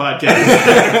 you're off the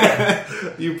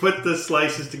podcast. You put the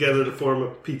slices together to form a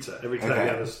pizza every time Okay. you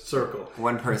have a circle.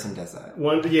 One person does that.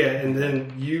 And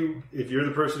then if you're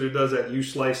the person who does that, you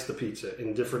slice the pizza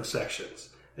in different sections.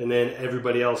 And then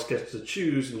everybody else gets to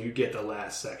choose, and you get the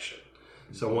last section.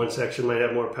 So one section might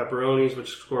have more pepperonis, which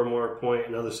score more point.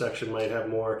 Another section might have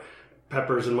more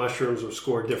peppers and mushrooms, which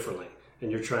score differently. And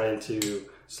you're trying to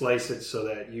slice it so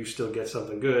that you still get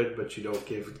something good, but you don't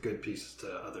give good pieces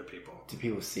to other people. Do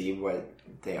people see what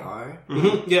they are?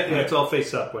 Mm-hmm. Yeah, it's all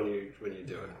face up when you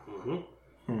do it.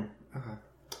 Mm-hmm. Okay.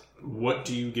 What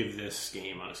do you give this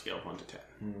game on a scale of 1 to 10?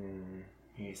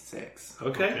 Maybe 6.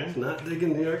 Okay, it's not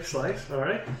digging New York Slice. All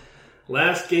right.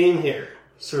 Last game here.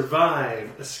 Survive.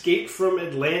 Escape from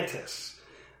Atlantis.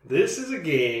 This is a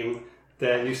game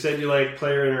that you said you like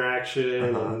player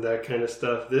interaction and that kind of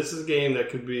stuff. This is a game that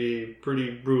could be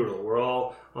pretty brutal. We're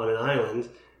all on an island,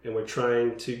 and we're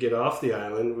trying to get off the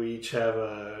island. We each have,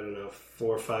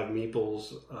 4 or 5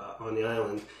 meeples on the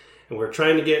island, and we're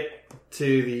trying to get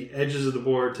to the edges of the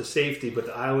board to safety, but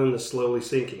the island is slowly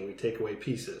sinking. We take away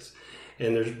pieces.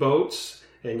 And there's boats,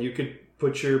 and you could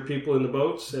put your people in the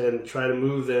boats and try to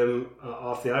move them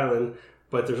off the island,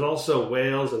 but there's also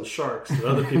whales and sharks that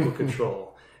other people control.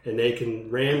 And they can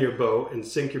ram your boat and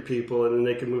sink your people, and then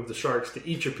they can move the sharks to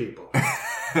eat your people.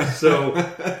 So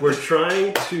we're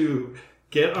trying to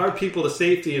get our people to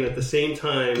safety and at the same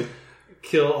time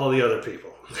kill all the other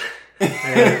people.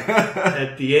 And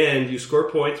at the end, you score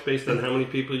points based on how many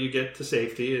people you get to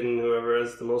safety, and whoever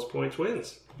has the most points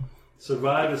wins.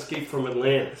 Survive, Escape from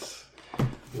Atlantis.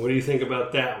 What do you think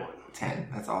about that one? 10.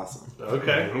 That's awesome.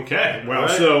 Okay. Okay. Well, All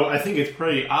right. so I think it's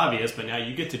pretty obvious, but now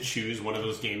you get to choose one of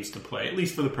those games to play, at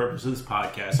least for the purpose of this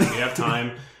podcast. If we have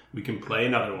time, we can play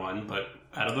another one, but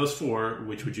out of those 4,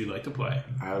 which would you like to play?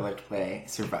 I would like to play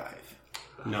Survive.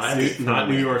 Not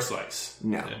New York Slice.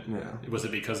 No. Was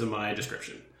it because of my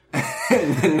description?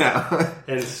 No.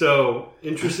 And so,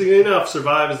 interestingly enough,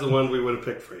 Survive is the one we would have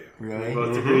picked for you. Really? We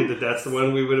both agreed that that's the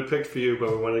one we would have picked for you, but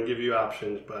we wanted to give you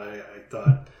options. But I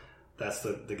thought that's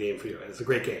the game for you. And it's a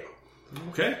great game.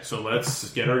 Okay, so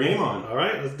let's get our game on. All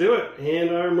right, let's do it. And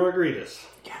our margaritas.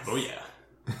 Yes. Oh, yeah.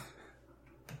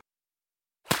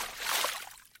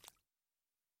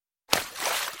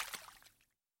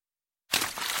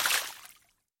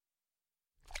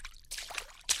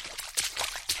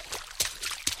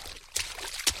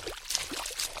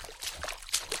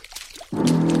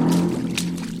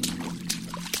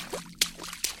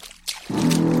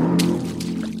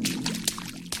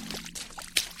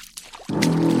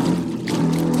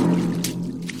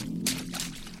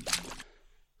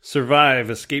 Survive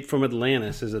Escape from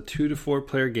Atlantis is a 2 to 4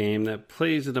 player game that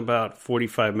plays in about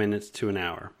 45 minutes to an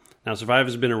hour. Now, Survive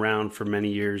has been around for many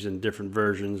years in different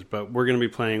versions, but we're going to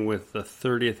be playing with the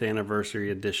 30th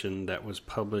anniversary edition that was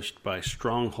published by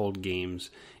Stronghold Games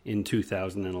in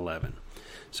 2011.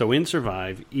 So in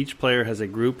Survive, each player has a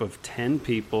group of 10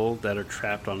 people that are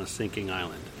trapped on a sinking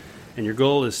island. And your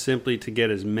goal is simply to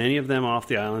get as many of them off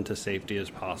the island to safety as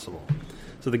possible.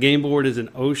 So the game board is an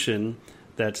ocean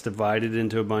that's divided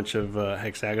into a bunch of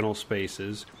hexagonal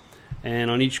spaces.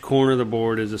 And on each corner of the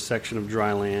board is a section of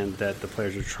dry land that the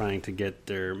players are trying to get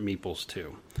their meeples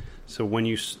to. So when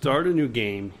you start a new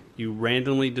game, you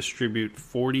randomly distribute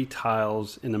 40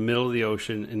 tiles in the middle of the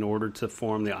ocean in order to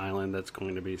form the island that's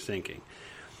going to be sinking.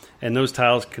 And those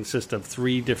tiles consist of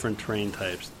 3 different terrain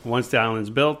types. Once the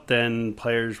island's built, then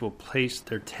players will place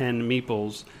their 10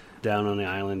 meeples down on the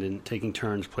island and taking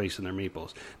turns placing their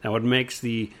meeples. Now what makes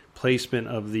the placement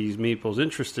of these meeples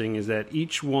interesting is that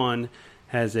each one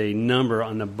has a number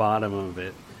on the bottom of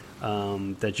it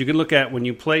that you can look at when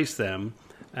you place them,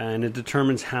 and it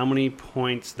determines how many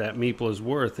points that meeple is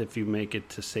worth if you make it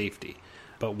to safety.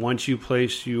 But once you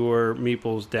place your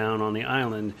meeples down on the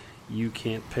island, you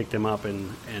can't pick them up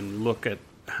and look at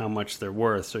how much they're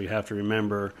worth, so you have to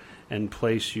remember and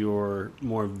place your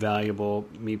more valuable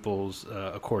meeples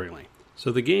accordingly.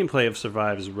 So the gameplay of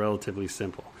Survive is relatively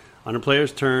simple. On a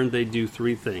player's turn, they do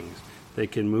 3 things. They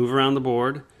can move around the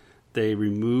board, they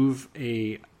remove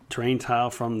a terrain tile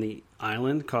from the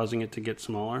island, causing it to get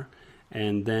smaller,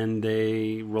 and then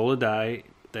they roll a die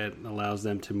that allows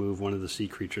them to move one of the sea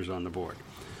creatures on the board.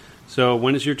 So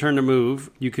when it's your turn to move,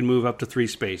 you can move up to 3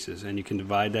 spaces, and you can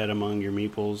divide that among your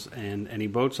meeples and any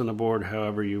boats on the board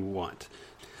however you want.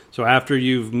 So after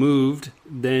you've moved,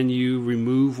 then you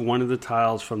remove one of the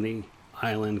tiles from the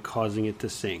island, causing it to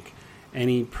sink.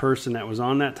 Any person that was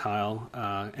on that tile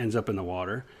ends up in the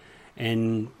water.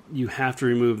 And you have to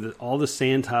remove all the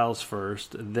sand tiles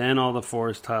first, then all the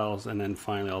forest tiles, and then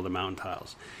finally all the mountain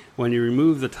tiles. When you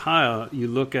remove the tile, you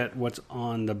look at what's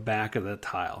on the back of the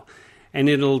tile. And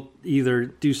it'll either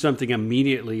do something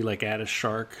immediately, like add a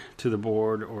shark to the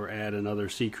board or add another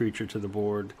sea creature to the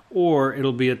board. Or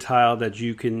it'll be a tile that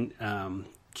you can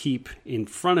keep in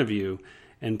front of you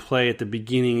and play at the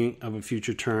beginning of a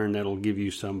future turn that'll give you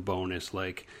some bonus,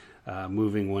 like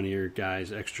moving one of your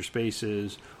guys extra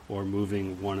spaces or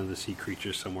moving one of the sea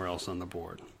creatures somewhere else on the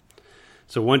board.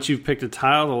 So once you've picked a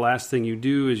tile, the last thing you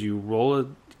do is you roll a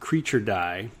creature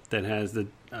die that has the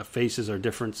faces are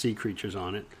different sea creatures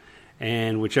on it.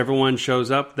 And whichever one shows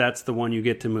up, that's the one you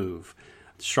get to move.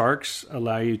 Sharks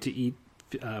allow you to eat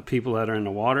people that are in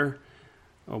the water.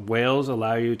 Whales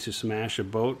allow you to smash a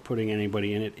boat, putting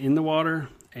anybody in it in the water.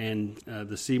 And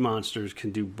the sea monsters can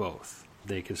do both.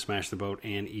 They can smash the boat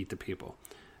and eat the people.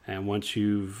 And once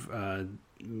you've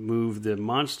moved the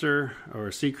monster or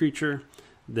a sea creature,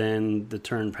 then the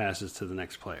turn passes to the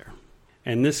next player.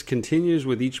 And this continues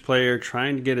with each player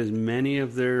trying to get as many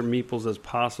of their meeples as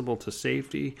possible to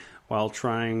safety while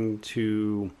trying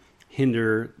to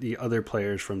hinder the other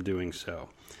players from doing so.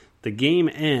 The game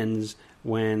ends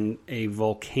when a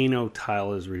volcano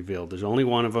tile is revealed. There's only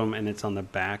one of them, and it's on the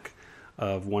back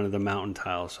of one of the mountain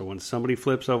tiles. So when somebody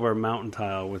flips over a mountain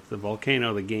tile with the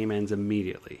volcano, the game ends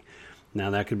immediately.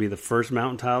 Now that could be the first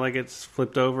mountain tile that gets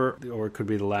flipped over, or it could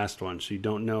be the last one. So you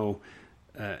don't know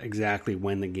exactly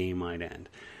when the game might end.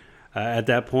 At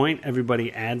that point,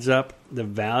 everybody adds up the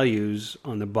values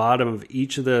on the bottom of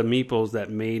each of the meeples that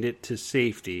made it to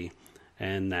safety,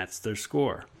 and that's their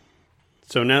score.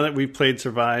 So now that we've played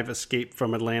Survive Escape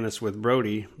from Atlantis with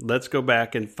Brody, let's go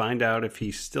back and find out if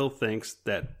he still thinks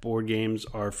that board games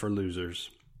are for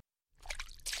losers.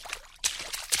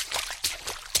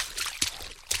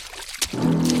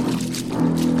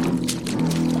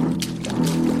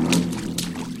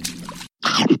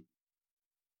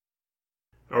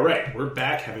 All right, we're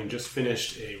back, having just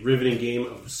finished a riveting game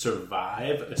of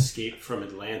Survive Escape from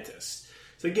Atlantis.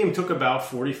 So the game took about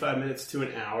 45 minutes to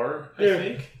an hour, I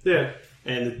think. Yeah.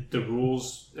 And the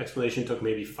rules explanation took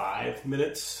maybe 5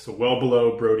 minutes, so well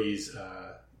below Brody's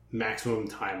maximum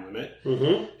time limit.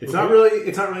 Mm-hmm. It's not really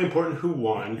important who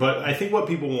won, but I think what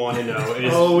people want to know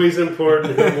is always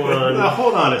important who won. Now,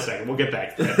 hold on a second, we'll get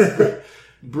back to that.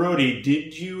 Brody,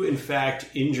 did you in fact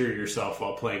injure yourself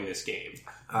while playing this game?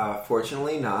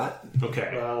 Fortunately not.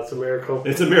 Okay. Wow, it's a miracle.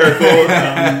 It's a miracle.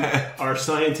 Our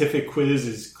scientific quiz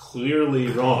is clearly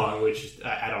wrong, which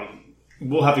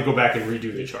we'll have to go back and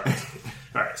redo the charts.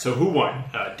 All right, so who won?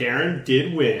 Darren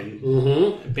did win.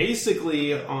 Mm-hmm.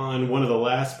 Basically, on one of the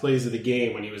last plays of the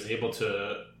game, when he was able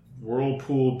to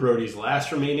Whirlpool Brody's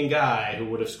last remaining guy who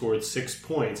would have scored 6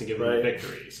 points and given him the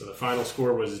victory. So the final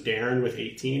score was Darren with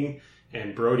 18,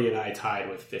 and Brody and I tied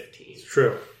with 15. It's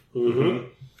true.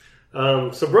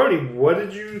 Mm-hmm. So Brody, what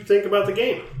did you think about the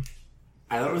game?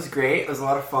 I thought it was great. It was a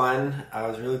lot of fun. It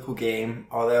was a really cool game.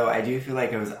 Although I do feel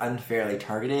like it was unfairly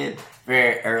targeted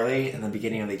very early in the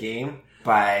beginning of the game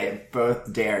by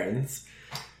both Darrens.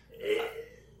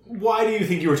 Why do you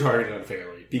think you were targeted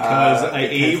unfairly? Because I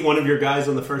ate one of your guys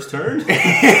on the first turn?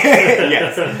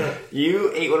 Yes.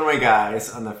 You ate one of my guys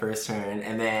on the first turn,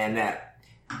 and then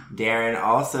Darren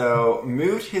also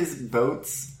moved his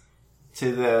boats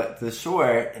to the shore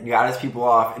and got his people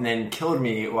off and then killed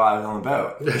me while I was on the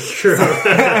boat. That's true.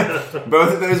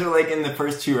 Both of those were like in the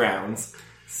first 2 rounds.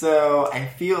 So I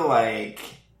feel like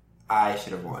I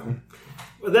should have won.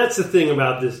 Well, that's the thing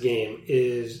about this game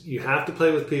is you have to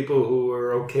play with people who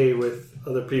are okay with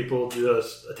other people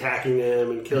just attacking them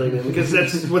and killing them because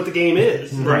that's what the game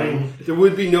is. Right. I mean, there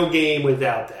would be no game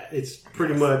without that. It's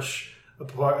pretty much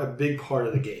a big part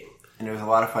of the game. And it was a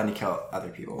lot of fun to kill other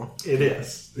people. It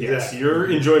is. Yes, Exactly.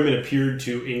 your enjoyment appeared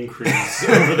to increase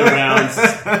over the rounds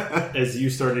as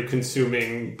you started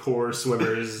consuming poor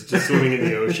swimmers just swimming in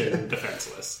the ocean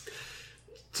defenseless.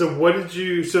 So what did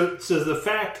you... So the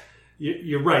fact...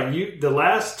 You're right. The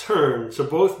last turn, so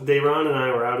both Dayron and I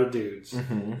were out of dudes.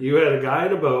 Mm-hmm. You had a guy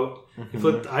in a boat.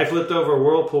 Mm-hmm. I flipped over a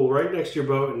whirlpool right next to your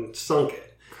boat and sunk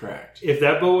it. Correct. If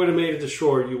that boat would have made it to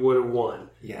shore, you would have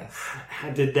won. Yes.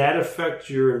 Did that affect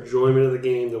your enjoyment of the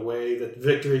game the way that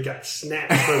victory got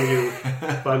snatched from you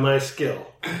by my skill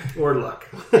or luck?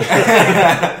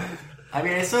 I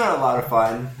mean, I still had a lot of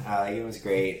fun. The game was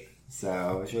great.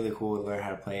 So it was really cool to learn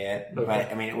how to play it. Okay.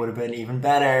 But, I mean, it would have been even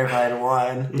better if I had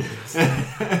won.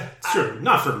 Sure,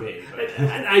 not for me. But.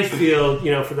 And I feel,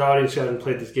 for the audience who haven't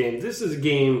played this game, this is a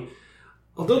game,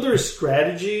 although there's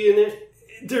strategy in it,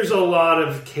 there's a lot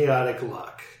of chaotic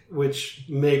luck, which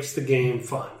makes the game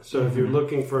fun. So if you're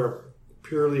looking for a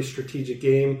purely strategic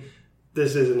game,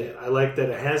 this isn't it. I like that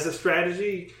it has a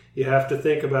strategy. You have to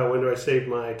think about when do I save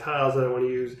my tiles that I want to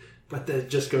use. But then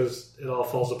it all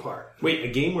falls apart. Wait, a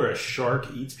game where a shark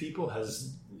eats people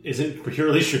isn't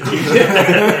purely strategic?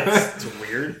 It's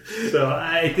weird. So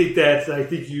I think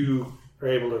you are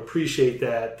able to appreciate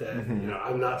that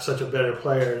I'm not such a better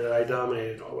player that I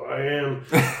dominated, although I am.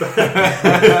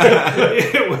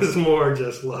 It was more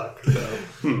just luck. So.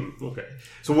 Okay.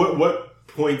 So what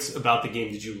points about the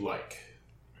game did you like?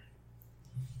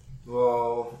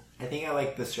 Well, I think I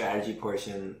like the strategy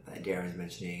portion that Darren was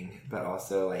mentioning, but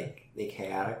also like the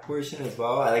chaotic portion as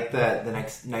well. I like the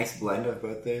nice blend of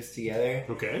both those together.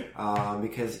 Okay.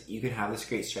 Because you can have this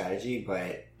great strategy,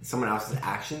 but someone else's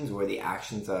actions or the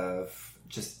actions of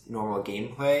just normal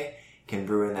gameplay can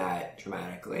ruin that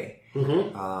dramatically.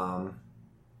 Mm-hmm.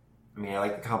 I mean, I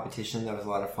like the competition. That was a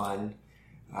lot of fun.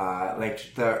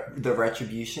 Like the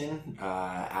retribution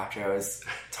after I was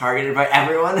targeted by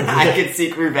everyone, I could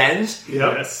seek revenge.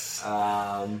 Yep. Yes.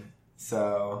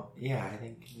 So yeah, I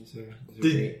think these are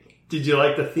great. Did you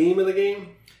like the theme of the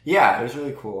game? Yeah, it was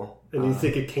really cool. And you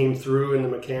think it came through in the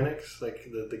mechanics, like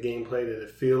the gameplay? Did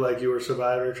it feel like you were a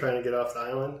survivor trying to get off the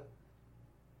island?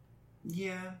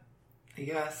 Yeah, I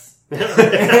guess.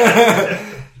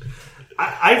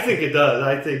 I think it does.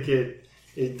 I think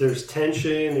there's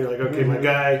tension. You're like, okay, my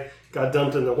guy got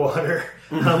dumped in the water.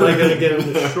 How am I going to get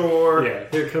him to shore? Yeah.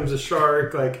 Here comes a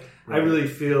shark. Like, right. I really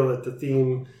feel that the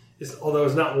theme is, although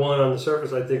it's not one on the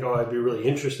surface, I think, I'd be really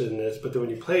interested in this. But then when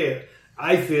you play it,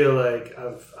 I feel like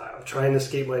I'm trying to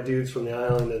escape my dudes from the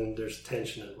island, and there's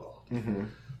tension involved. Mm-hmm.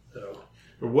 So,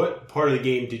 what part of the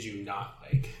game did you not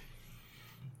like?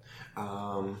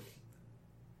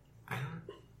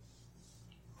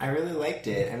 I really liked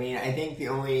it. I mean, I think the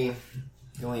only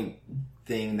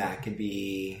thing that could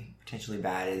be potentially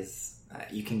bad is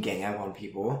you can gang up on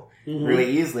people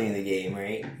really easily in the game,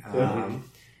 right?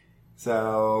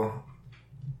 So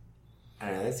I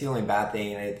don't know. That's the only bad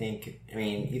thing. And I think, I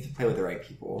mean, you have to play with the right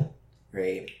people,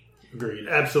 right? Agreed.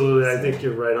 Absolutely. I think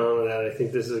you're right on with that. I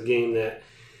think this is a game that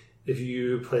if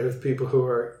you play with people who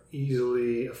are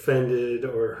easily offended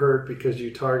or hurt because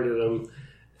you targeted them,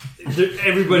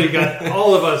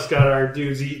 all of us got our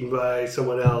dudes eaten by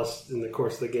someone else in the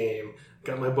course of the game.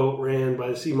 Got my boat ran by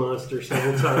the sea monster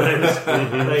several times.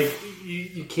 Like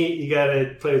you can't. You got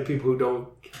to play with people who don't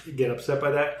get upset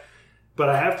by that. But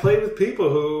I have played with people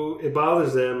who it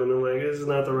bothers them, and I'm like, this is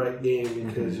not the right game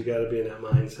because you got to be in that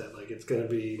mindset. Like it's going to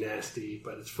be nasty,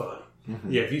 but it's fun.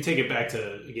 Yeah, if you take it back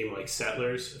to a game like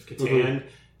Settlers of Catan,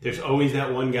 there's always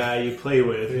that one guy you play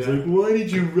with. He's like, "Why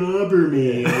did you robber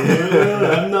me?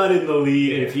 I'm not in the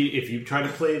lead." And if you try to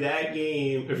play that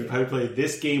game, if you try to play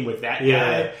this game with that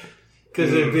guy,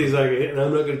 because he's like, "I'm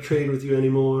not going to trade with you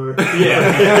anymore."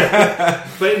 Yeah.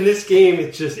 But in this game,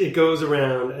 it goes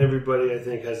around. Everybody, I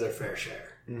think, has their fair share.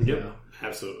 Yep,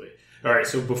 absolutely. All right,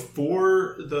 so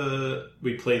before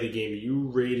we play the game, you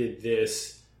rated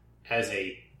this as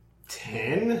a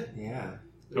 10? Yeah.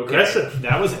 Okay,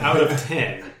 that was out of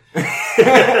 10.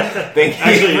 Thank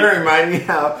you for reminding me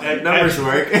how numbers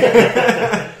work.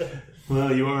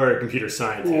 Well, you are a computer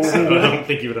scientist, so I don't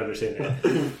think you would understand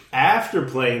that. After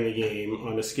playing the game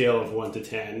on a scale of 1 to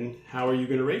 10, how are you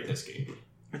going to rate this game?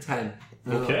 A 10.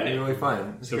 Okay. Really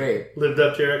fun. It's great. Lived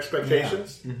up to your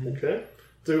expectations? Yeah. Okay.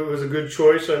 So it was a good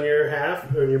choice on your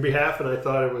behalf, and I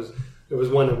thought it was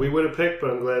one that we would have picked, but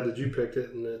I'm glad that you picked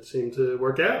it, and it seemed to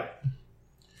work out.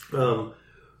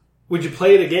 Would you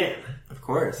play it again? Of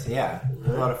course, yeah. It was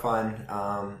a lot of fun.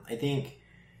 I think,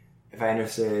 if I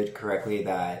understood correctly,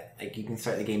 that you can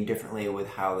start the game differently with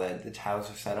how the tiles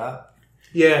are set up.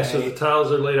 Yeah, right? So the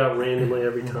tiles are laid out randomly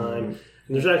every time.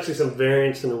 And there's actually some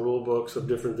variants in the rule books of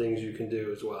different things you can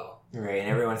do as well. Right, and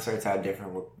everyone starts out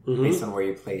different based on where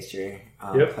you place your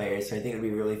players. So I think it would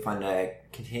be really fun to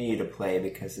continue to play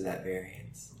because of that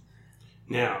variance.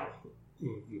 Now,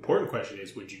 important question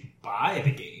is, would you buy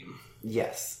the game?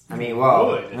 Yes. I mean,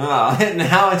 well, and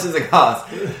how much does it cost?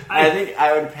 I think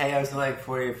I would pay up to like $40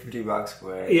 or $50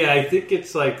 for it. Yeah, I think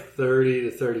it's like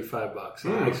 $30 to $35.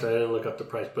 Actually, I didn't look up the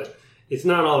price, but it's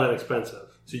not all that expensive.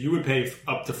 So you would pay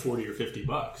up to $40 or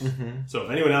 $50. So if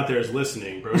anyone out there is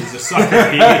listening, Brody's a sucker.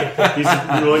 He's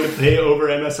willing to pay over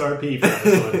MSRP for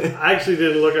this one. I actually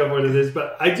didn't look up what it is,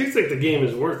 but I do think the game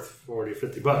is worth $40 or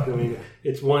 $50. I mean,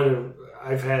 it's one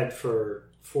I've had for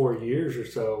 4 years or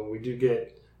so. We do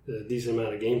get a decent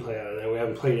amount of gameplay out of it. We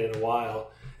haven't played it in a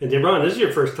while. And DeBron, this is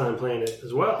your first time playing it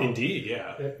as well. Indeed,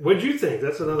 yeah. What did you think?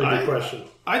 That's another good question.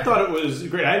 I thought it was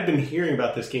great. I had been hearing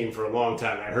about this game for a long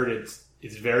time. I heard it's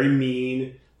very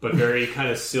mean, but very kind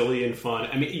of silly and fun.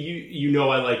 I mean, you know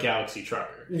I like Galaxy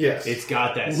Trucker. Yes. It's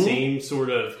got that same sort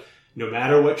of, no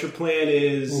matter what your plan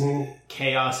is,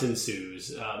 chaos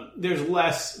ensues. There's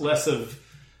less of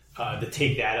the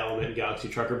take that element in Galaxy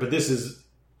Trucker, but this is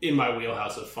in my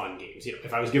wheelhouse of fun games. You know,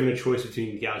 if I was given a choice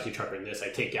between Galaxy Trucker and this,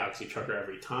 I'd take Galaxy Trucker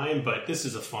every time, but this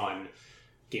is a fun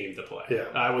game to play. Yeah.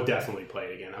 I would definitely play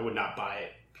it again. I would not buy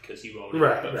it because you own it.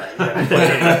 Right.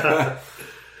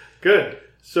 Good.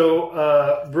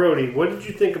 So, Brody, what did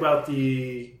you think about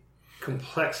the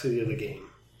complexity of the game?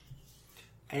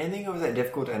 I didn't think it was that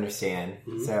difficult to understand,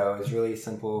 so it was really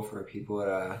simple for people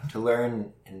to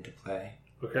learn and to play.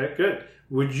 Okay, good.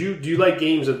 Do you like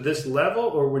games of this level,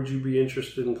 or would you be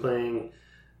interested in playing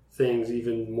things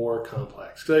even more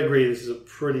complex? Because I agree, this is a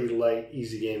pretty light,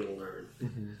 easy game to learn.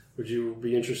 Would you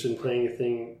be interested in playing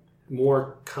anything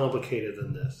more complicated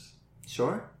than this?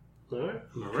 Sure. All right.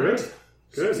 Good.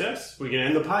 Success. We can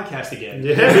end the podcast again.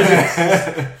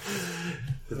 Yeah.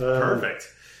 Perfect.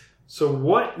 So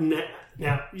what now?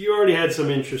 You already had some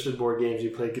interest in board games.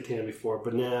 You played Catan before,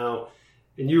 but now...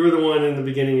 And you were the one in the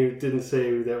beginning who didn't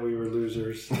say that we were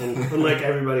losers, and unlike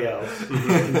everybody else.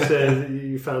 You said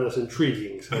you found us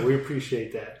intriguing, so we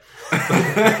appreciate that.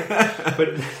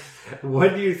 But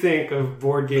what do you think of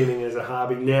board gaming as a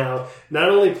hobby now? Not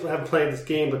only have played this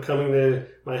game, but coming to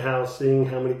my house, seeing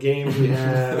how many games we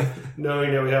have,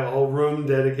 knowing that we have a whole room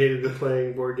dedicated to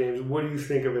playing board games. What do you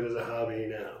think of it as a hobby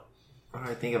now?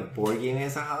 I think of board gaming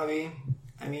as a hobby.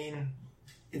 I mean,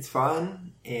 it's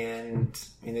fun, and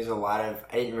there's a lot of...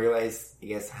 I didn't realize, I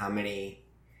guess, how many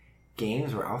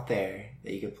games were out there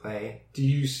that you could play. Do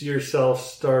you see yourself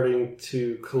starting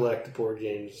to collect board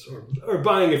games, or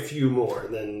buying a few more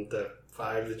than the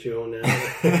 5 that you own now?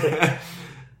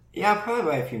 Yeah, I'll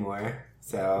probably buy a few more,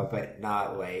 but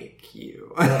not like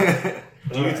you.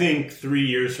 Do you think 3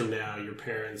 years from now your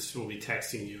parents will be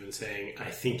texting you and saying, I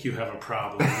think you have a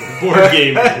problem with board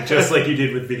gaming, just like you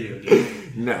did with video gaming?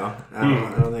 No, I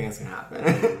don't think it's going to happen.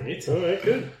 All right,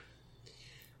 good.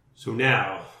 So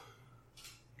now,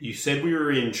 you said we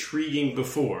were intriguing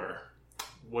before.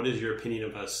 What is your opinion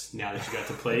of us now that you got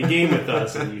to play a game with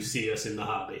us and you see us in the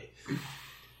hobby?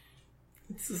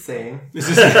 It's the same.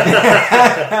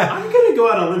 I'm going to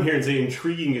go out on a limb here and say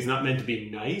intriguing is not meant to be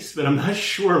nice, but I'm not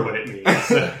sure what it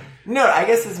means. No, I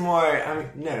guess it's more...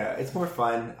 it's more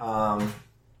fun.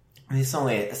 It's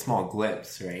only a small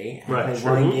glimpse, right? Right. I played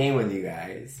one game with you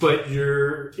guys. But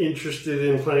you're interested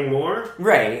in playing more?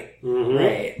 Right.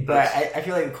 Right. But I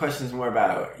feel like the question is more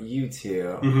about you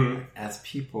two as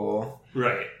people.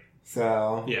 Right.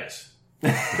 So... Yes.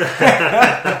 Answer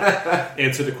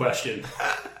the question.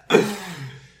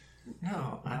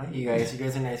 No, I like you guys. You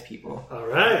guys are nice people. All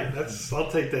right, I'll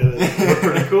take that as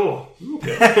pretty cool.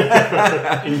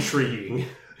 Okay. Intriguing.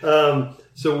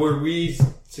 So were we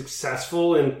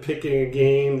successful in picking a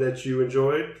game that you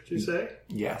enjoyed, did you say?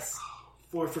 Yes.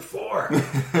 4 for 4.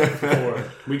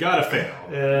 We gotta fail.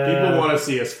 People want to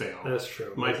see us fail. That's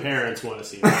true. My parents want to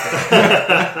see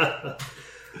us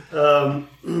fail.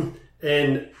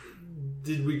 And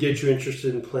did we get you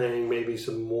interested in playing maybe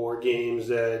some more games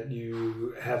that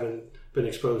you haven't been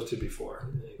exposed to before?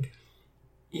 I think?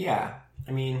 Yeah.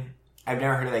 I mean, I've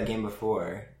never heard of that game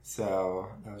before, so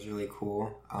that was really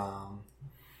cool. I'm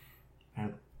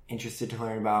interested to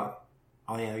learn about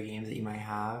all the other games that you might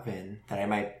have and that I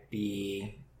might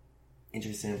be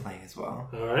interested in playing as well.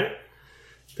 All right.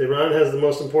 Deron has the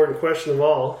most important question of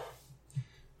all.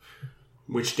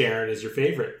 Which Darren is your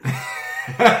favorite?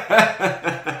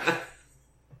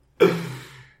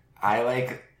 I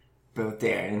like both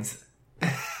Darrens.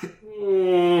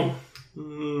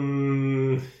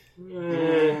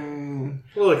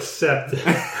 We'll accept it.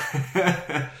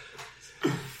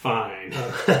 Fine.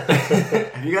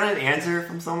 Have you got an answer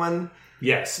from someone?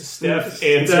 Yes, Steph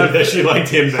answered that she liked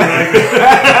him better.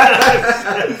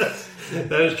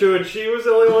 That is true, and she was the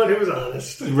only one who was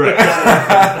honest. Right.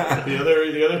 The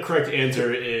other correct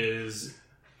answer is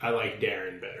I like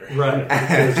Darren better. Right,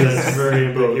 because that's very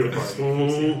ambiguous.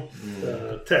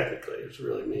 Mm-hmm. Technically, it's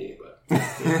really me, but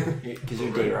Because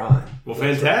you're Deron. Well,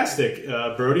 fantastic.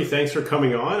 Brody, thanks for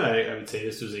coming on. I would say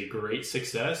this was a great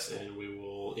success, and we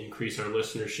will increase our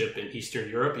listenership in Eastern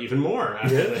Europe even more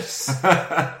after this.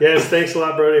 Yes, thanks a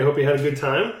lot, Brody. I hope you had a good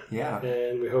time. Yeah.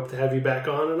 And we hope to have you back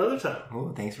on another time.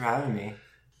 Oh, thanks for having me.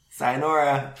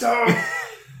 Sayonara.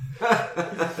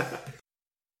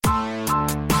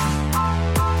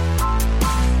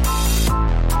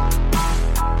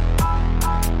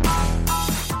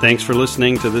 Thanks for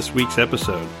listening to this week's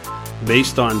episode.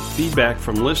 Based on feedback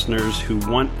from listeners who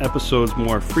want episodes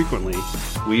more frequently,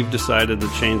 we've decided to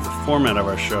change the format of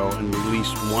our show and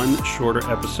release one shorter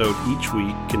episode each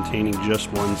week containing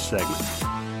just one segment.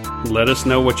 Let us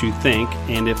know what you think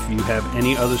and if you have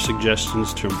any other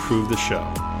suggestions to improve the show.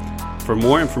 For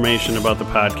more information about the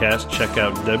podcast, check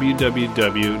out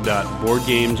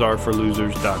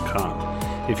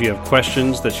www.boardgamesareforlosers.com. If you have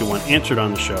questions that you want answered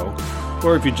on the show,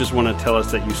 or if you just want to tell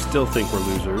us that you still think we're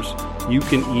losers, you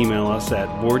can email us at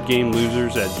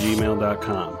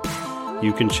boardgamelosers@gmail.com.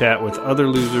 You can chat with other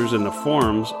losers in the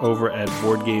forums over at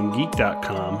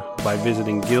boardgamegeek.com by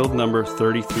visiting guild number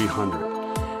 3300.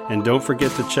 And don't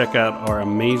forget to check out our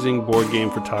amazing board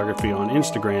game photography on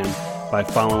Instagram by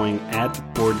following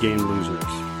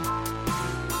 @BoardGameLosers.